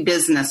that do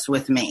business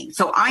with me.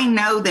 So I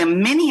know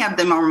them. Many of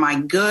them are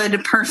my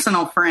good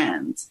personal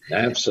friends.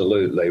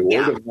 Absolutely.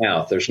 Word of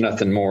mouth. There's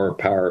nothing more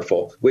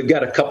powerful. We've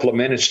got a couple of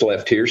minutes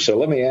left here, so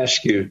let me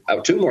ask you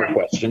two more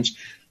questions.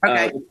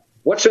 Okay.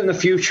 What's in the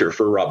future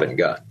for Robin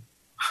Gunn?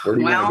 Where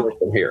do you want to go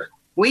from here?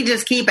 we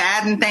just keep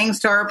adding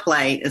things to our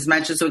plate as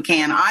much as we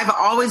can. I've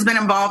always been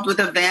involved with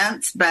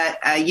events, but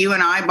you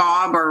and I,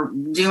 Bob, are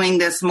doing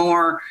this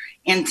more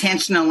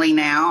intentionally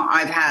now.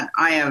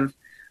 I have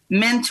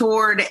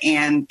mentored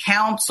and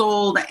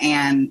counseled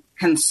and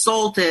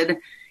consulted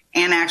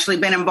and actually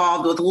been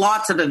involved with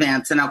lots of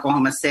events in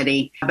Oklahoma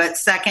City. But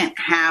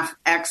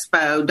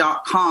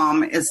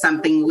secondhalfexpo.com is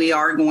something we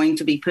are going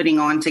to be putting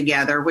on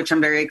together, which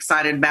I'm very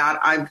excited about.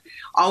 I've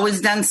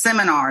always done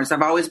seminars.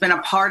 I've always been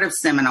a part of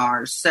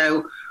seminars.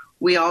 So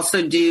we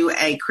also do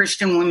a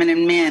Christian Women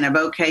and Men of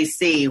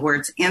OKC, where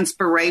it's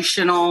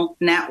inspirational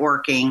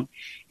networking.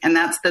 And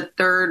that's the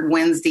third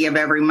Wednesday of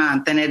every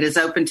month. And it is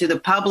open to the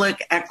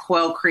public at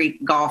Quail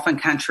Creek Golf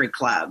and Country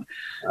Club.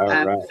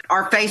 Right.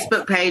 Our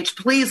Facebook page,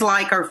 please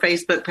like our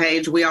Facebook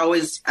page. We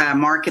always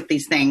market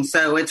these things.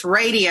 So it's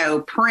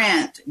radio,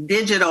 print,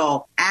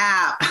 digital,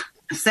 app,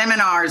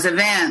 seminars,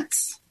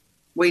 events.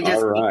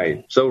 All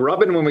right. So,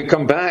 Robin, when we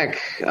come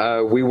back,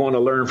 we want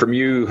to learn from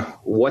you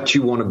what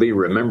you want to be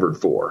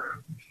remembered for.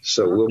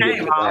 So we'll get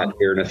to that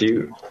here in a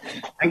few.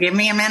 Give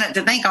me a minute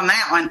to think on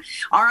that one.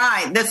 All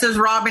right. This is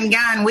Robin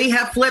Gunn. We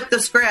have flipped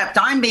the script.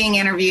 I'm being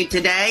interviewed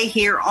today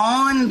here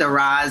on the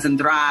Rise and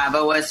Thrive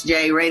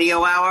OSJ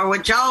Radio Hour,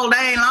 which all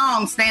day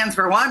long stands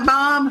for what,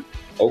 Bob?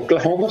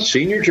 Oklahoma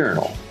Senior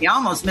Journal. You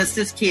almost missed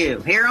his cue.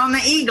 Here on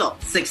the Eagle,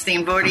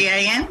 1640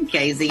 AM,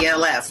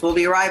 KZLS. We'll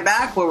be right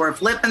back where we're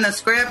flipping the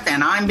script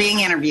and I'm being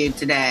interviewed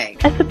today.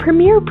 As the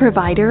premier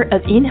provider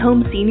of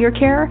in-home senior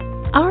care,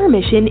 our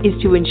mission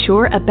is to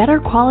ensure a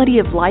better quality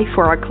of life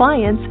for our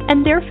clients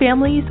and their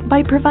families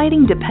by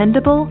providing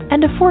dependable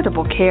and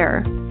affordable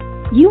care.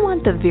 You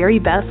want the very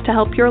best to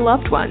help your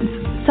loved ones,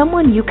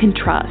 someone you can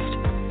trust.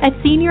 At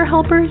Senior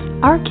Helpers,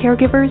 our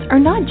caregivers are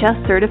not just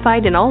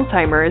certified in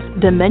Alzheimer's,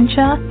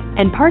 dementia,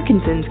 and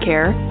Parkinson's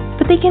care,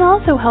 but they can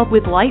also help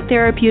with light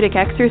therapeutic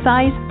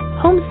exercise,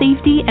 home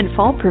safety and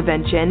fall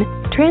prevention,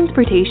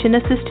 transportation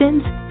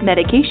assistance,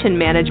 medication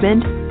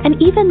management,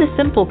 and even the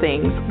simple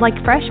things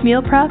like fresh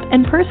meal prep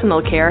and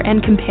personal care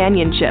and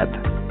companionship.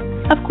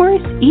 Of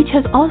course, each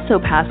has also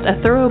passed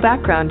a thorough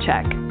background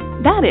check.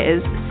 That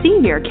is,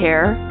 senior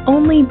care,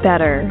 only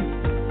better.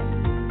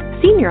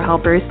 Senior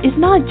Helpers is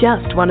not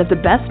just one of the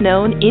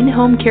best-known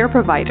in-home care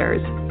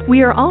providers.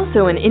 We are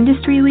also an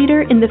industry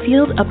leader in the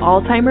field of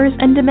Alzheimer's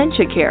and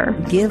dementia care.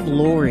 Give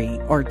Lori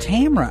or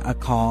Tamra a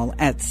call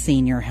at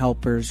Senior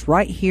Helpers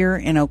right here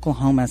in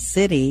Oklahoma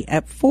City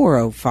at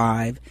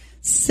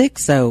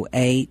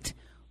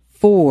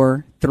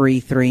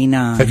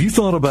 405-608-4339. Have you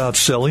thought about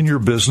selling your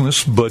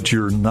business, but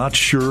you're not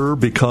sure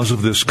because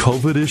of this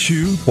COVID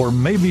issue? Or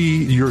maybe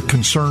you're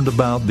concerned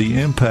about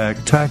the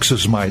impact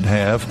taxes might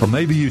have, or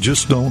maybe you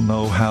just don't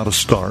know how to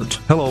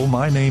start. Hello,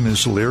 my name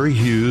is Larry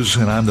Hughes,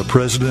 and I'm the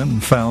president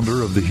and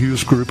founder of the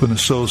Hughes Group &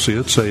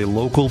 Associates, a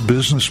local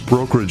business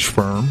brokerage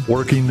firm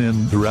working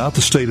throughout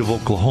the state of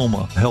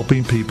Oklahoma,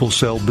 helping people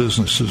sell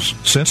businesses.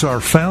 Since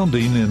our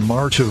founding in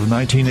March of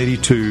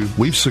 1982,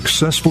 we've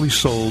successfully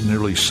sold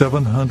nearly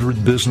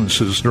 700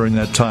 businesses during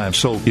that time.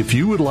 So if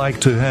you would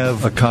like to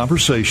have a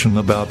conversation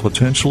about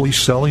potentially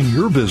selling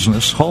your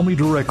business, call me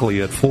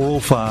directly at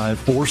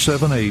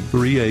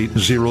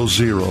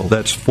 405-478-3800.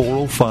 That's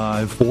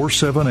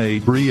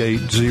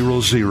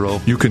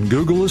 405-478-3800. You can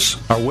Google us.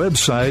 Our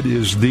website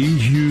is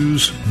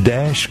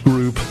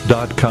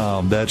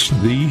thehughes-group.com. That's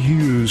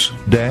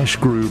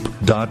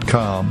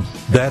thehughes-group.com.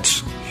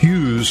 That's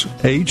Hughes,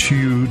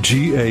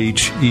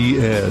 Hughes,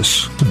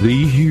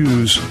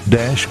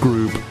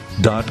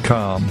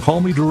 thehughes-group.com.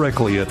 Call me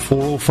directly at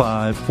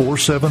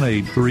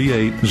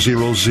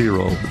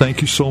 405-478-3800.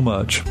 Thank you so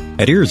much.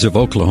 At Ears of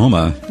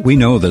Oklahoma, we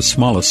know the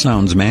smallest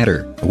sounds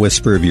matter. A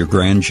whisper of your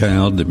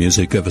grandchild, the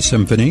music of a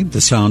symphony, the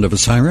sound of a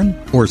siren,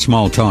 or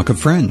small talk of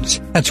friends.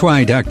 That's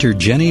why Dr.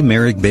 Jenny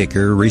Merrick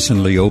Baker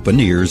recently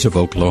opened Ears of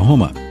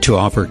Oklahoma to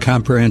offer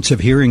comprehensive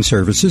hearing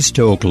services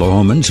to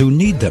Oklahomans who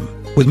need them.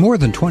 With more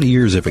than 20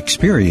 years of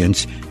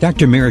experience,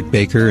 Dr. Merrick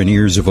Baker and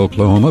Ears of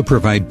Oklahoma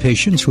provide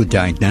patients with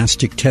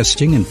diagnostic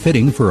testing and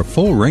fitting for a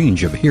full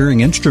range of hearing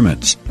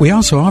instruments. We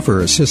also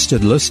offer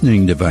assisted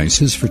listening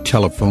devices for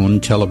telephone,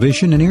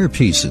 television, and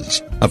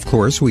earpieces. Of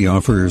course, we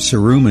offer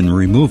cerumen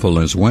removal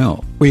as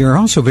well. We are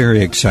also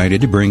very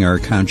excited to bring our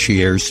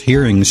concierge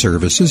hearing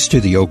services to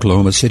the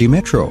Oklahoma City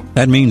Metro.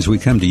 That means we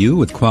come to you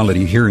with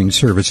quality hearing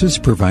services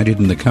provided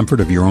in the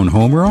comfort of your own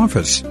home or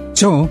office.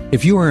 So,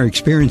 if you are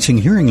experiencing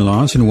hearing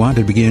loss and want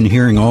to begin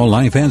hearing all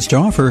life has to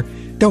offer,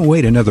 don't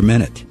wait another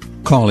minute.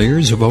 Call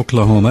Ears of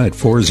Oklahoma at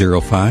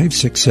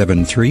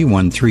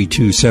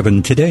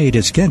 405-673-1327 today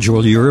to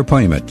schedule your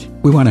appointment.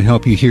 We want to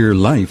help you hear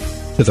life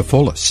to the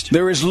fullest.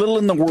 There is little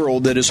in the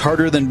world that is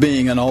harder than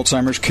being an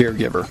Alzheimer's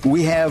caregiver.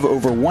 We have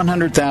over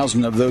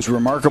 100,000 of those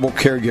remarkable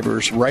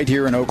caregivers right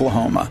here in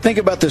Oklahoma. Think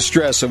about the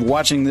stress of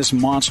watching this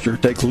monster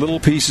take little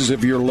pieces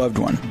of your loved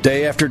one,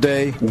 day after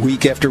day,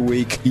 week after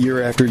week,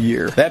 year after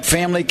year. That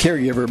family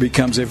caregiver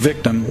becomes a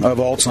victim of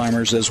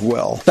Alzheimer's as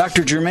well.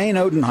 Dr. Jermaine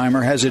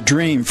Odenheimer has a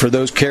dream for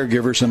those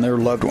caregivers and their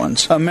loved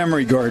ones. A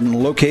memory garden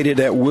located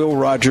at Will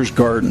Rogers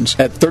Gardens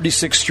at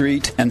 36th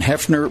Street and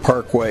Hefner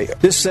Parkway.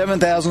 This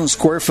 7,000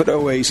 square foot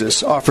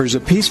oasis offers a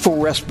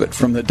peaceful respite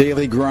from the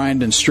daily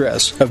grind and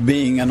stress of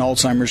being an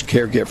Alzheimer's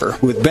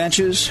caregiver. With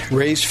benches,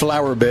 raised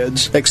flower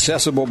beds,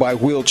 accessible by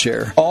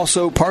wheelchair,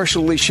 also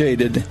partially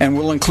shaded, and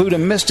will include a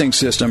misting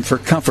system for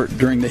comfort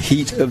during the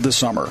heat of the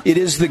summer. It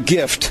is the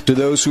gift to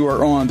those who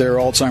are on their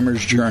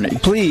Alzheimer's journey.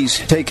 Please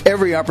take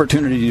every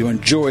opportunity to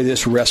enjoy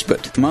this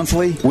respite,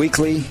 monthly,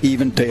 weekly,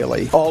 even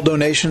daily. All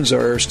donations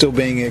are still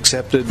being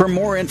accepted. For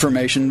more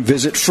information,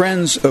 visit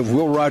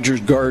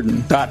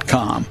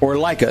friendsofwillrogersgarden.com or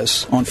like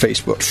us on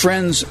Facebook.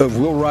 Friends of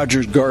Will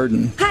Rogers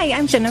Garden. Hi,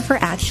 I'm Jennifer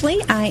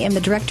Ashley. I am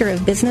the Director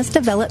of Business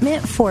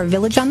Development for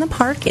Village on the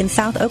Park in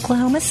South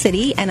Oklahoma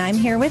City, and I'm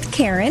here with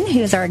Karen, who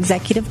is our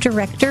Executive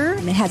Director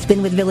and has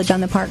been with Village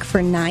on the Park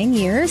for 9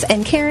 years.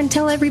 And Karen,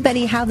 tell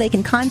everybody how they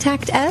can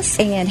contact us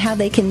and how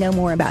they can know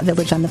more about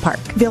Village on the Park.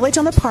 Village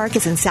on the Park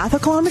is in South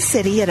Oklahoma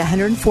City at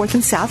 104th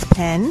and South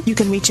Penn. You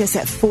can reach us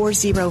at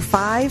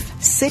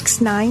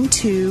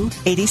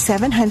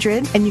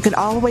 405-692-8700, and you can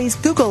always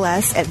Google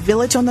us at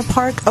Village on the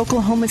Park,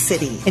 Oklahoma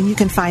City, and you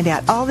can find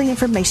out all the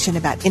information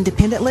about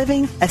independent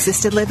living,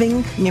 assisted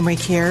living, memory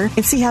care,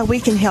 and see how we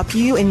can help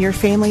you and your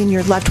family and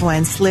your loved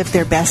ones live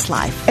their best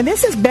life. And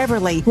this is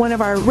Beverly, one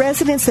of our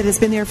residents that has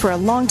been there for a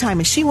long time,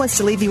 and she wants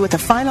to leave you with a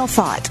final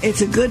thought.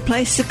 It's a good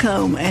place to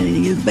come, and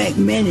you make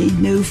many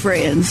new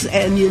friends,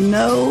 and you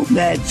know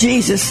that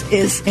Jesus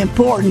is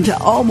important to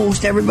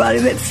almost everybody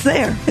that's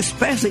there,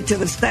 especially to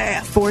the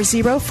staff.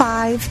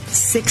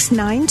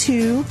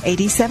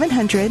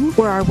 405-692-8700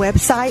 or our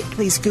website.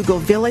 Please Google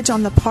Village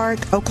on the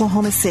Park,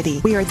 Oklahoma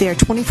City. We are there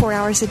 24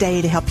 hours a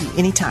day to help you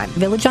anytime.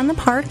 Village on the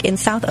Park in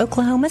South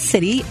Oklahoma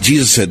City.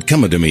 Jesus said,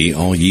 "Come unto me,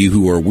 all ye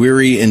who are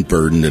weary and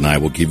burdened, and I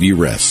will give you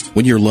rest."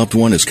 When your loved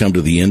one has come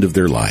to the end of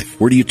their life,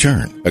 where do you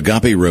turn?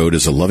 Agape Road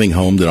is a loving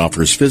home that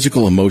offers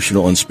physical,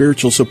 emotional, and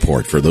spiritual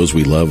support for those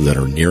we love that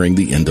are nearing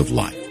the end of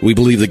life. We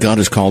believe that God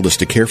has called us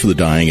to care for the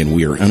dying, and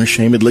we are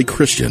unashamedly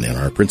Christian in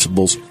our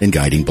principles and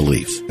guiding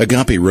beliefs.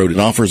 Agape Road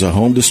offers a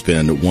home to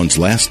spend one's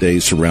last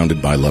days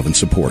surrounded by love and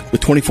support, with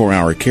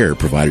 24-hour care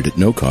provided at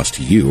no cost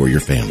to you or your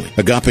family.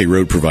 Agape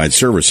Road provides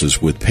services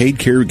with paid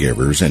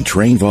caregivers and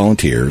trained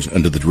volunteers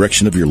under the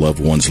direction of your loved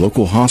one's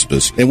local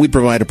hospice, and we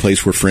provide a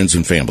place where friends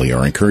and family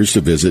are encouraged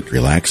to visit,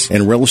 relax,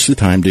 and relish the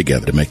time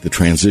together to make the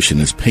transition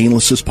as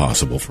painless as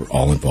possible for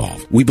all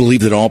involved. We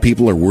believe that all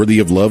people are worthy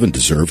of love and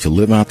deserve to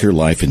live out their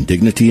life in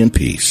dignity and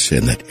peace,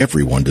 and that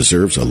everyone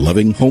deserves a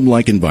loving,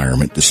 home-like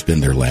environment to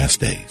spend their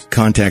last days.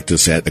 Contact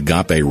us at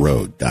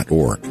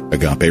agaperoad.org.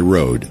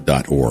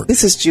 agaperoad.org.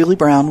 This is Julie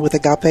Brown with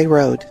Agape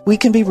Road. We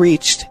can be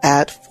reached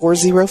at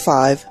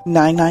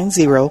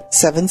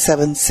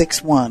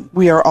 405-990-7761.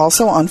 We are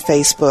also on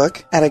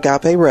Facebook at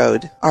Agape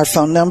Road. Our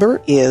phone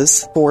number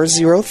is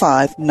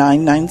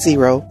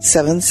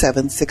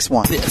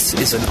 405-990-7761. This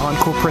is an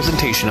encore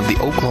presentation of the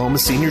Oklahoma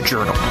Senior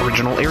Journal.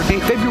 Original air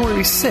date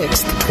February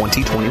 6th,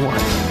 2021.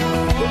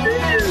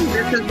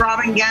 This is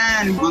Robin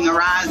Gunn on the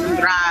Rise and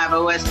Thrive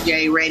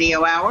OSJ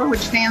Radio Hour,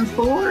 which stands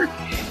for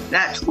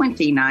that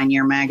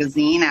 29-year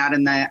magazine out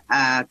in the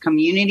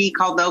community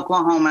called the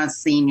Oklahoma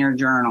Senior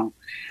Journal.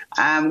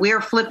 We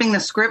are flipping the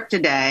script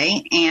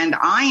today, and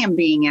I am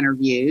being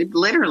interviewed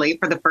literally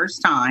for the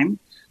first time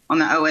on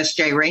the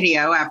OSJ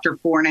Radio after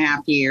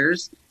 4.5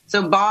 years.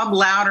 So Bob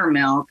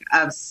Loudermilk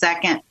of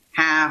Second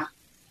Half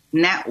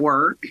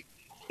Network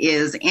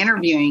is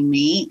interviewing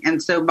me.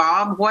 And so,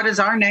 Bob, what is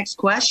our next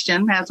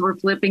question as we're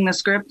flipping the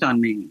script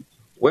on me?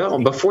 Well,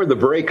 before the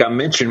break, I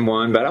mentioned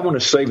one, but I want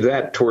to save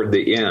that toward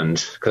the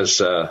end because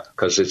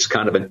it's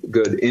kind of a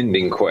good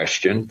ending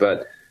question.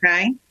 But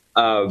okay.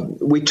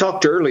 We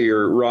talked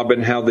earlier,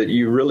 Robin, how that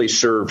you really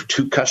serve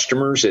two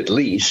customers at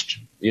least.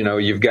 You know,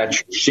 you've got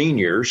your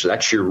seniors,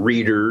 that's your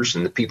readers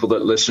and the people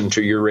that listen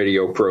to your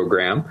radio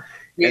program.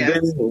 Yes. And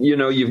then, you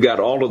know, you've got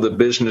all of the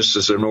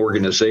businesses and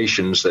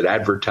organizations that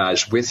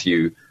advertise with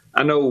you.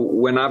 I know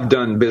when I've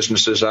done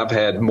businesses, I've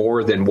had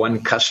more than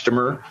one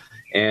customer,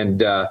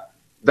 and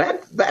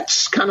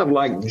that's kind of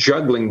like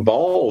juggling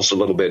balls a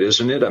little bit,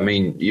 isn't it? I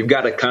mean, you've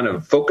got to kind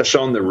of focus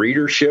on the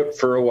readership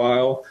for a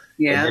while.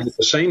 Yeah. And at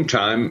the same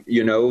time,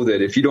 you know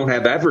that if you don't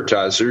have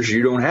advertisers,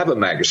 you don't have a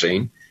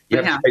magazine. You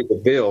have to pay the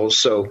bills.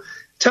 So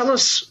tell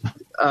us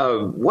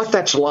what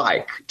that's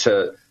like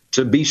to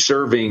be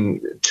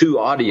serving two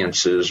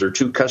audiences or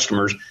two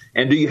customers.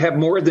 And do you have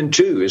more than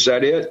two? Is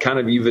that it? Kind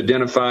of you've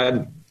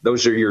identified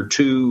those are your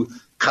two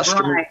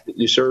customers that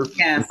you serve?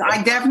 Yes,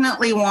 I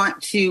definitely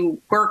want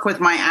to work with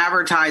my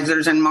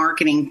advertisers and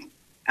marketing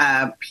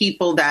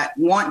people that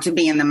want to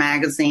be in the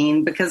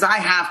magazine because I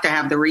have to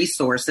have the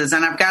resources,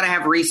 and I've got to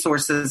have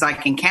resources I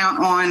can count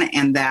on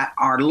and that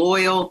are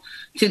loyal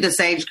to this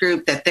age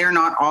group, that they're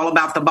not all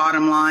about the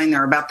bottom line.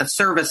 They're about the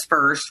service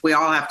first. We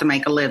all have to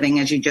make a living,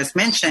 as you just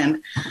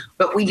mentioned,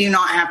 but we do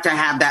not have to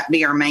have that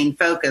be our main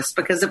focus,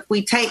 because if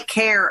we take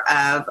care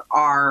of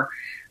our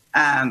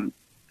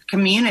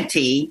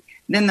community,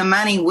 then the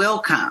money will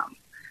come.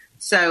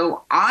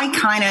 So I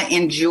kind of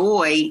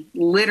enjoy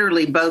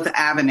literally both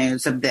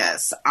avenues of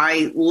this.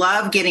 I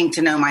love getting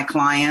to know my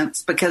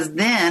clients because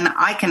then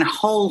I can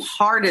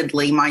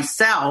wholeheartedly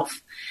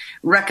myself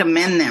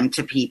recommend them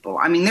to people.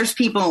 I mean, there's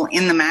people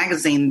in the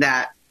magazine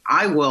that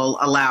I will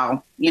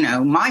allow,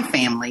 my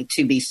family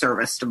to be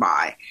serviced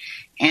by,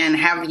 and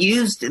have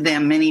used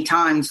them many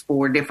times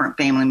for different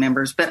family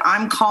members. But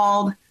I'm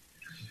called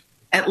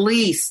at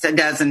least a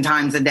dozen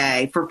times a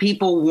day for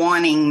people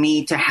wanting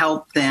me to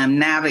help them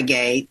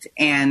navigate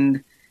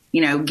and,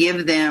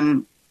 give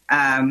them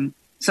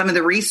some of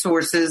the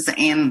resources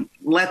and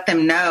let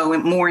them know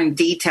more in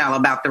detail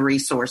about the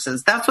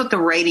resources. That's what the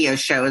radio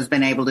show has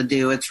been able to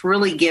do. It's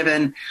really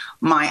given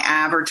my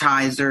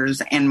advertisers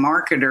and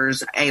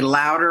marketers a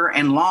louder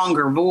and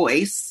longer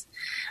voice.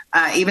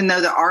 Even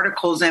though the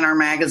articles in our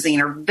magazine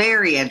are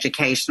very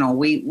educational,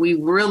 we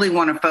really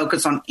want to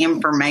focus on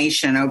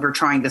information over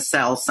trying to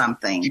sell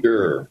something.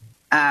 Sure.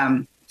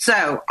 And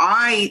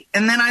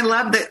then I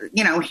love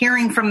that,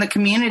 hearing from the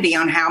community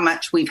on how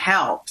much we've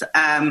helped.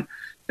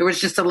 There was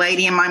just a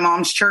lady in my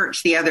mom's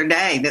church the other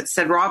day that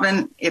said,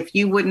 Robin, if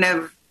you wouldn't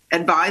have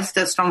advised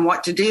us on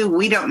what to do,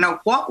 we don't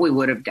know what we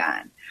would have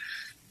done.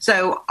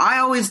 So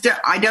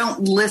I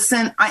don't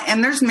listen.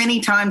 And there's many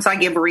times I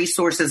give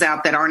resources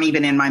out that aren't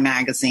even in my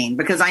magazine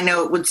because I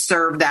know it would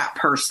serve that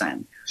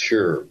person.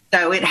 Sure.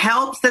 So it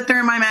helps that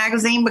they're in my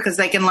magazine because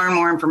they can learn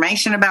more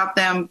information about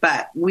them.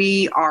 But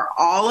we are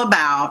all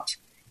about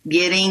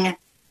getting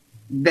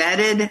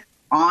vetted,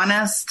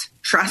 honest,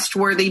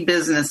 trustworthy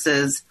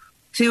businesses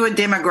to a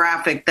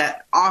demographic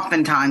that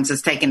oftentimes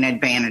is taken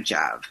advantage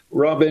of.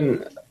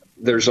 Robin,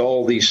 there's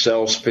all these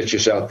sales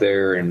pitches out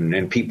there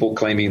and people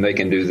claiming they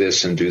can do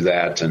this and do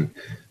that.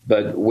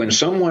 But when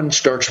someone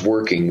starts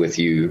working with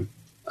you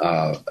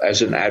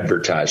as an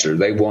advertiser,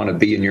 they want to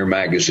be in your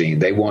magazine.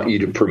 They want you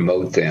to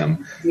promote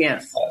them.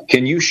 Yes.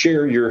 Can you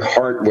share your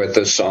heart with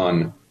us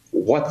on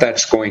what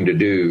that's going to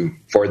do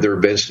for their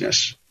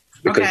business?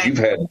 Because you've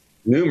had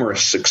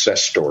numerous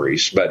success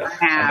stories, but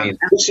I mean,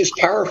 this is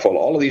powerful.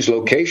 All of these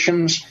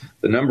locations,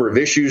 the number of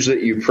issues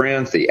that you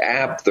print, the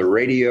app, the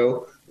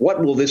radio.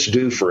 What will this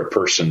do for a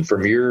person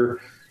from your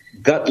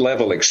gut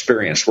level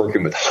experience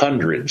working with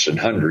hundreds and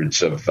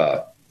hundreds of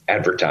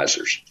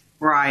advertisers?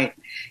 Right.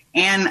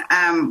 And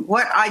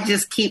what I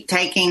just keep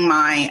taking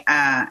my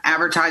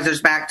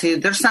advertisers back to,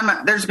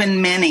 there's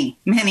been many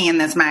in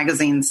this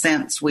magazine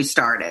since we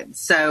started.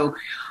 So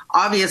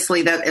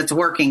obviously that it's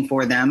working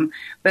for them.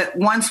 But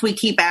once we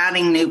keep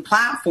adding new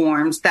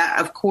platforms,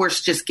 that of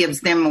course just gives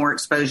them more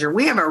exposure.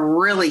 We have a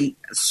really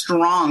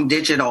strong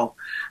digital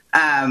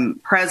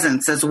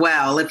presence as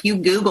well. If you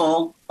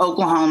Google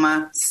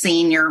Oklahoma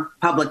Senior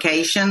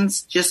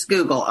Publications, just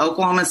Google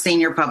Oklahoma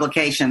Senior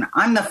Publication.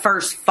 I'm the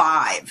first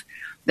 5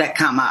 that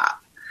come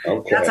up.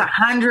 Okay. That's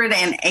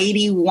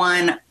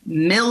 181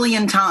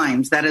 million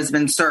times that has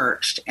been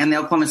searched, and the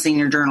Oklahoma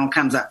Senior Journal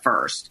comes up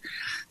first.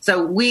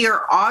 So we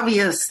are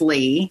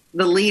obviously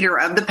the leader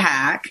of the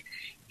pack,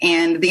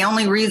 and the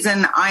only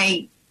reason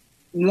I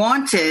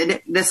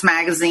wanted this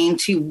magazine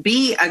to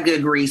be a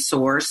good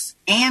resource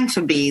and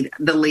to be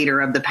the leader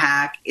of the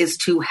pack is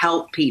to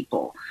help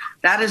people.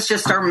 That is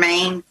just our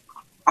main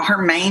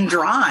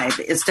drive,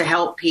 is to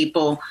help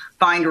people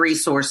find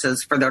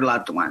resources for their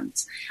loved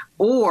ones,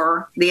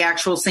 or the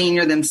actual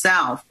senior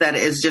themselves that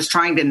is just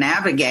trying to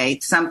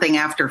navigate something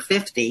after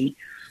 50,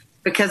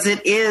 because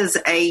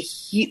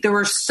there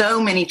are so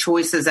many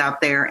choices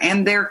out there,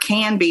 and there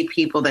can be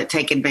people that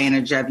take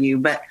advantage of you,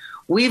 but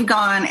we've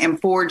gone and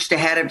forged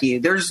ahead of you.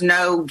 There's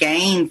no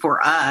gain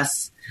for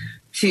us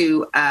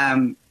to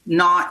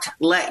not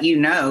let you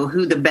know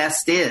who the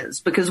best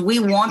is, because we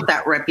want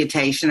that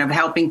reputation of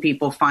helping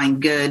people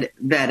find good,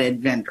 vetted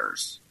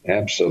vendors.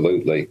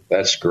 Absolutely.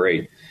 That's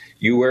great.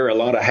 You wear a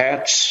lot of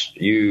hats.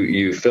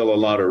 You fill a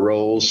lot of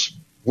roles.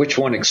 Which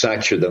one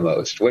excites you the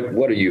most? What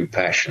are you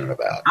passionate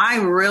about? I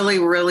really,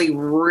 really,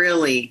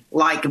 really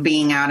like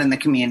being out in the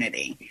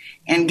community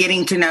and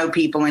getting to know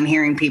people and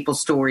hearing people's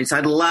stories.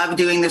 I love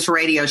doing this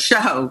radio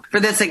show for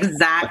this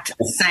exact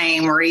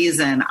same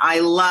reason.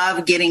 I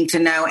love getting to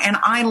know, and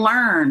I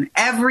learn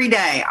every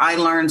day. I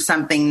learn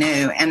something new,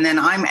 and then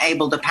I'm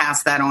able to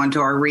pass that on to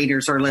our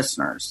readers or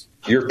listeners.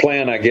 Your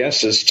plan, I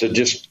guess, is to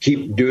just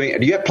keep doing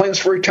it. Do you have plans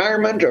for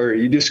retirement, or are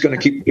you just going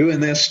to keep doing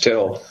this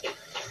till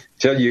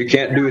you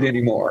can't do it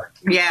anymore?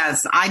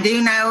 Yes, I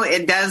do know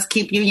it does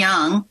keep you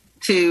young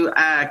to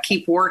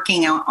keep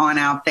working on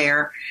out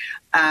there.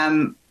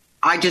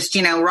 I just,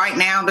 right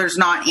now there's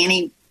not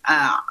any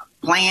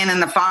plan in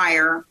the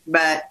fire,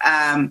 but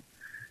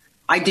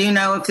I do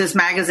know if this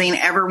magazine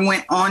ever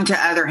went on to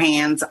other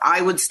hands,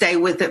 I would stay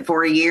with it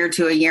for a year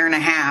to a year and a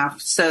half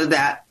so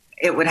that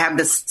it would have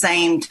the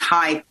same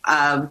type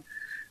of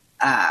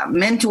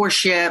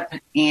mentorship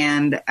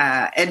and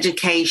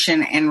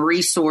education and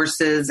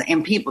resources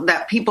and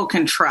people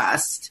can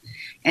trust,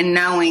 and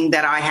knowing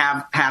that I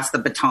have passed the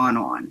baton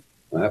on.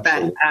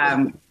 Absolutely.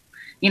 But,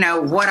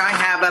 what I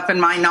have up in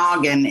my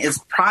noggin is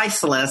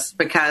priceless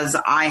because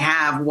I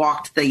have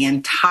walked the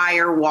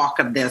entire walk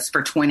of this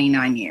for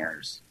 29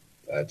 years.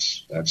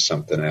 That's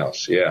something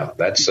else. Yeah,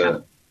 that's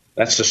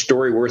a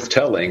story worth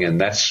telling,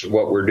 and that's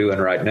what we're doing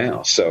right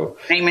now. So,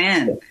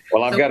 amen.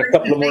 Well, I've got a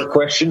couple of more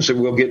questions that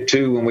we'll get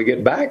to when we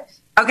get back.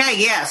 Okay,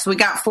 yes, we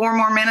got 4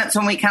 more minutes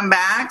when we come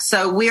back.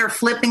 So we are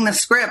flipping the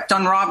script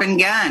on Robin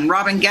Gunn.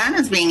 Robin Gunn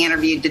is being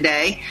interviewed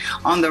today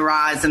on the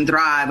Rise and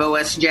Thrive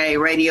OSJ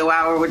Radio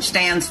Hour, which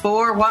stands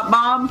for what,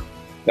 Bob?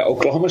 The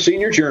Oklahoma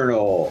Senior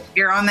Journal.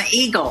 Here on the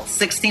Eagle,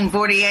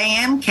 1640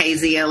 AM,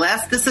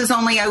 KZLS. This is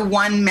only a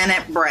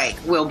 1-minute break.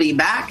 We'll be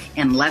back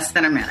in less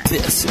than a minute.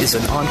 This is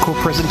an encore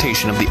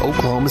presentation of the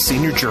Oklahoma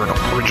Senior Journal.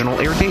 Original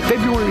air date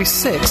February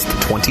 6th,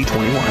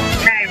 2021.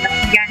 Hey,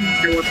 again,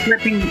 we're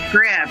flipping the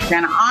script,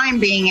 and I'm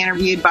being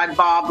interviewed by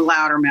Bob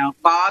Loudermilk.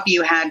 Bob,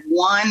 you had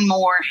one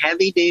more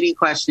heavy-duty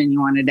question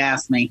you wanted to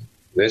ask me.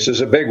 This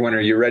is a big one. Are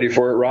you ready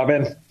for it,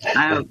 Robin?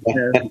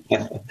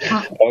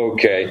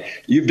 Okay.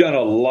 You've done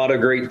a lot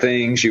of great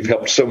things. You've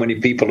helped so many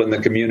people in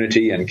the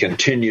community and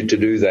continue to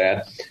do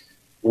that.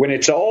 When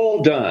it's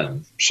all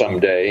done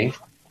someday,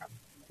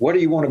 what do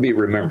you want to be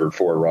remembered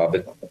for,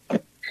 Robin?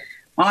 Well,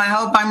 I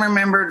hope I'm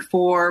remembered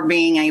for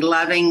being a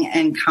loving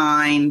and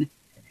kind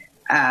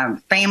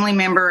family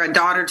member, a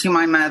daughter to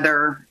my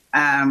mother,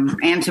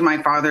 and to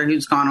my father,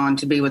 who's gone on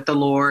to be with the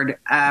Lord,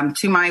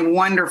 to my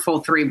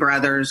wonderful 3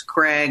 brothers,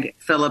 Craig,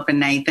 Philip, and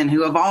Nathan,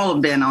 who have all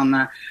been on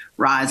the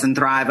Rise and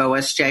Thrive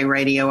OSJ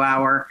Radio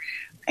Hour,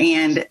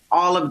 and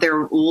all of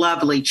their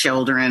lovely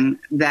children.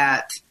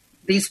 That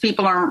these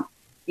people are,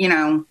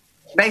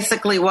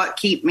 basically what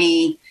keep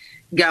me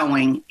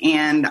going.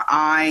 And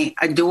I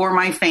adore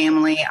my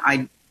family.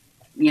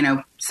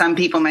 Some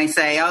people may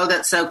say, oh,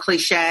 that's so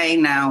cliche.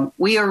 No,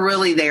 we are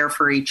really there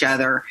for each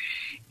other.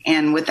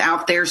 And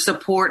without their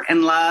support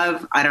and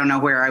love, I don't know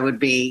where I would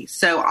be.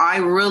 So I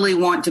really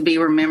want to be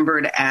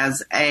remembered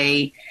as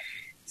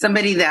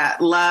somebody that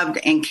loved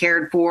and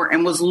cared for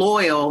and was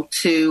loyal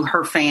to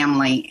her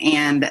family.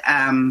 And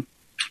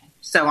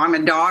so I'm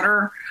a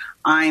daughter,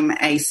 I'm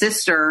a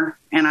sister,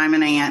 and I'm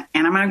an aunt,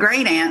 and I'm a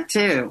great aunt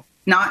too.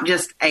 Not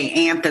just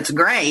a aunt that's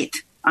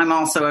great. I'm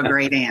also a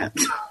great aunt.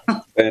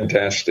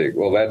 Fantastic.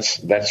 Well,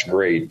 that's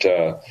great.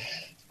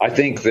 I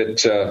think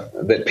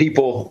that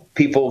people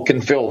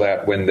can feel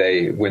that when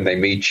they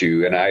meet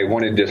you. And I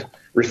wanted to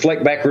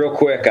reflect back real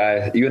quick.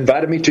 You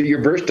invited me to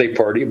your birthday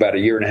party about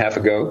 1.5 years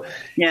ago.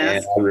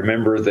 Yes. And I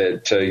remember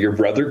that your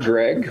brother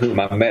Greg, whom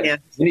I've met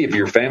many of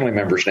your family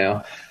members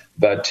now,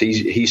 but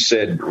he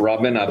said,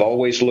 Robin, I've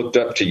always looked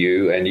up to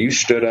you, and you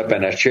stood up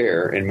in a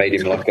chair and made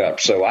him look up.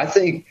 So I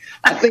think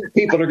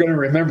people are going to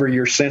remember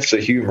your sense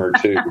of humor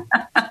too.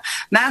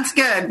 That's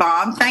good,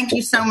 Bob. Thank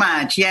you so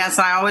much. Yes,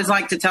 I always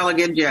like to tell a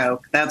good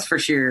joke. That's for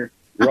sure.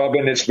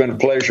 Robin, it's been a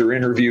pleasure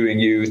interviewing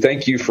you.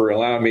 Thank you for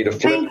allowing me to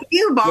flip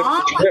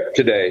the script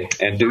today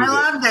and do this.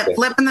 I loved it.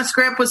 Flipping the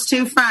script was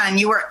too fun.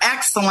 You were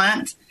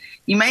excellent.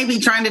 You may be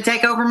trying to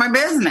take over my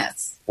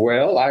business.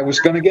 Well, I was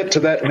going to get to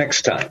that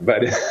next time,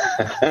 but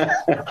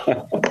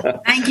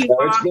thank you,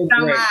 Bob, so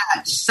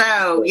much.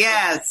 So,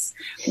 yes,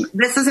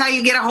 this is how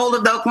you get a hold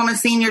of the Oklahoma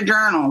Senior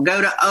Journal.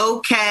 Go to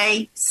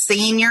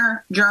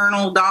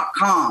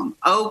okseniorjournal.com.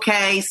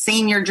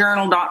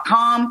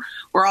 okseniorjournal.com.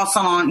 We're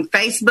also on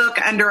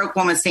Facebook under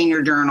Oklahoma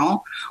Senior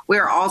Journal.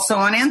 We're also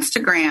on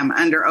Instagram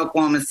under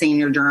Oklahoma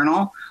Senior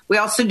Journal. We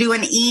also do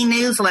an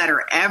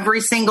e-newsletter every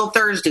single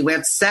Thursday. We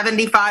have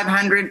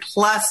 7,500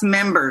 plus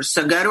members.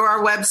 So go to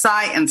our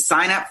website and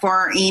sign up for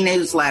our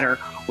e-newsletter.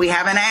 We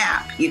have an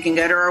app. You can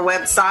go to our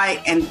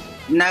website and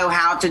know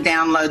how to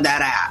download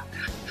that app,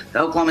 the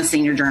Oklahoma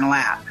Senior Journal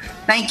app.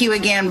 Thank you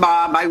again,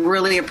 Bob. I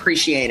really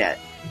appreciate it.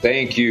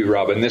 Thank you,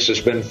 Robin. This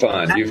has been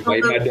fun. Absolutely. You've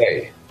made my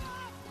day.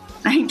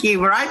 Thank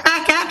you. Right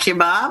back at you,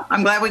 Bob.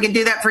 I'm glad we could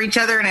do that for each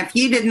other. And if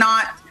you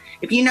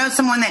know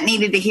someone that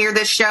needed to hear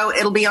this show,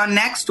 it'll be on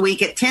next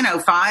week at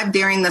 10:05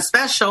 during the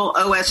special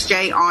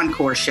OSJ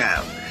Encore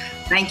show.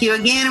 Thank you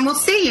again, and we'll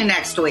see you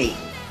next week.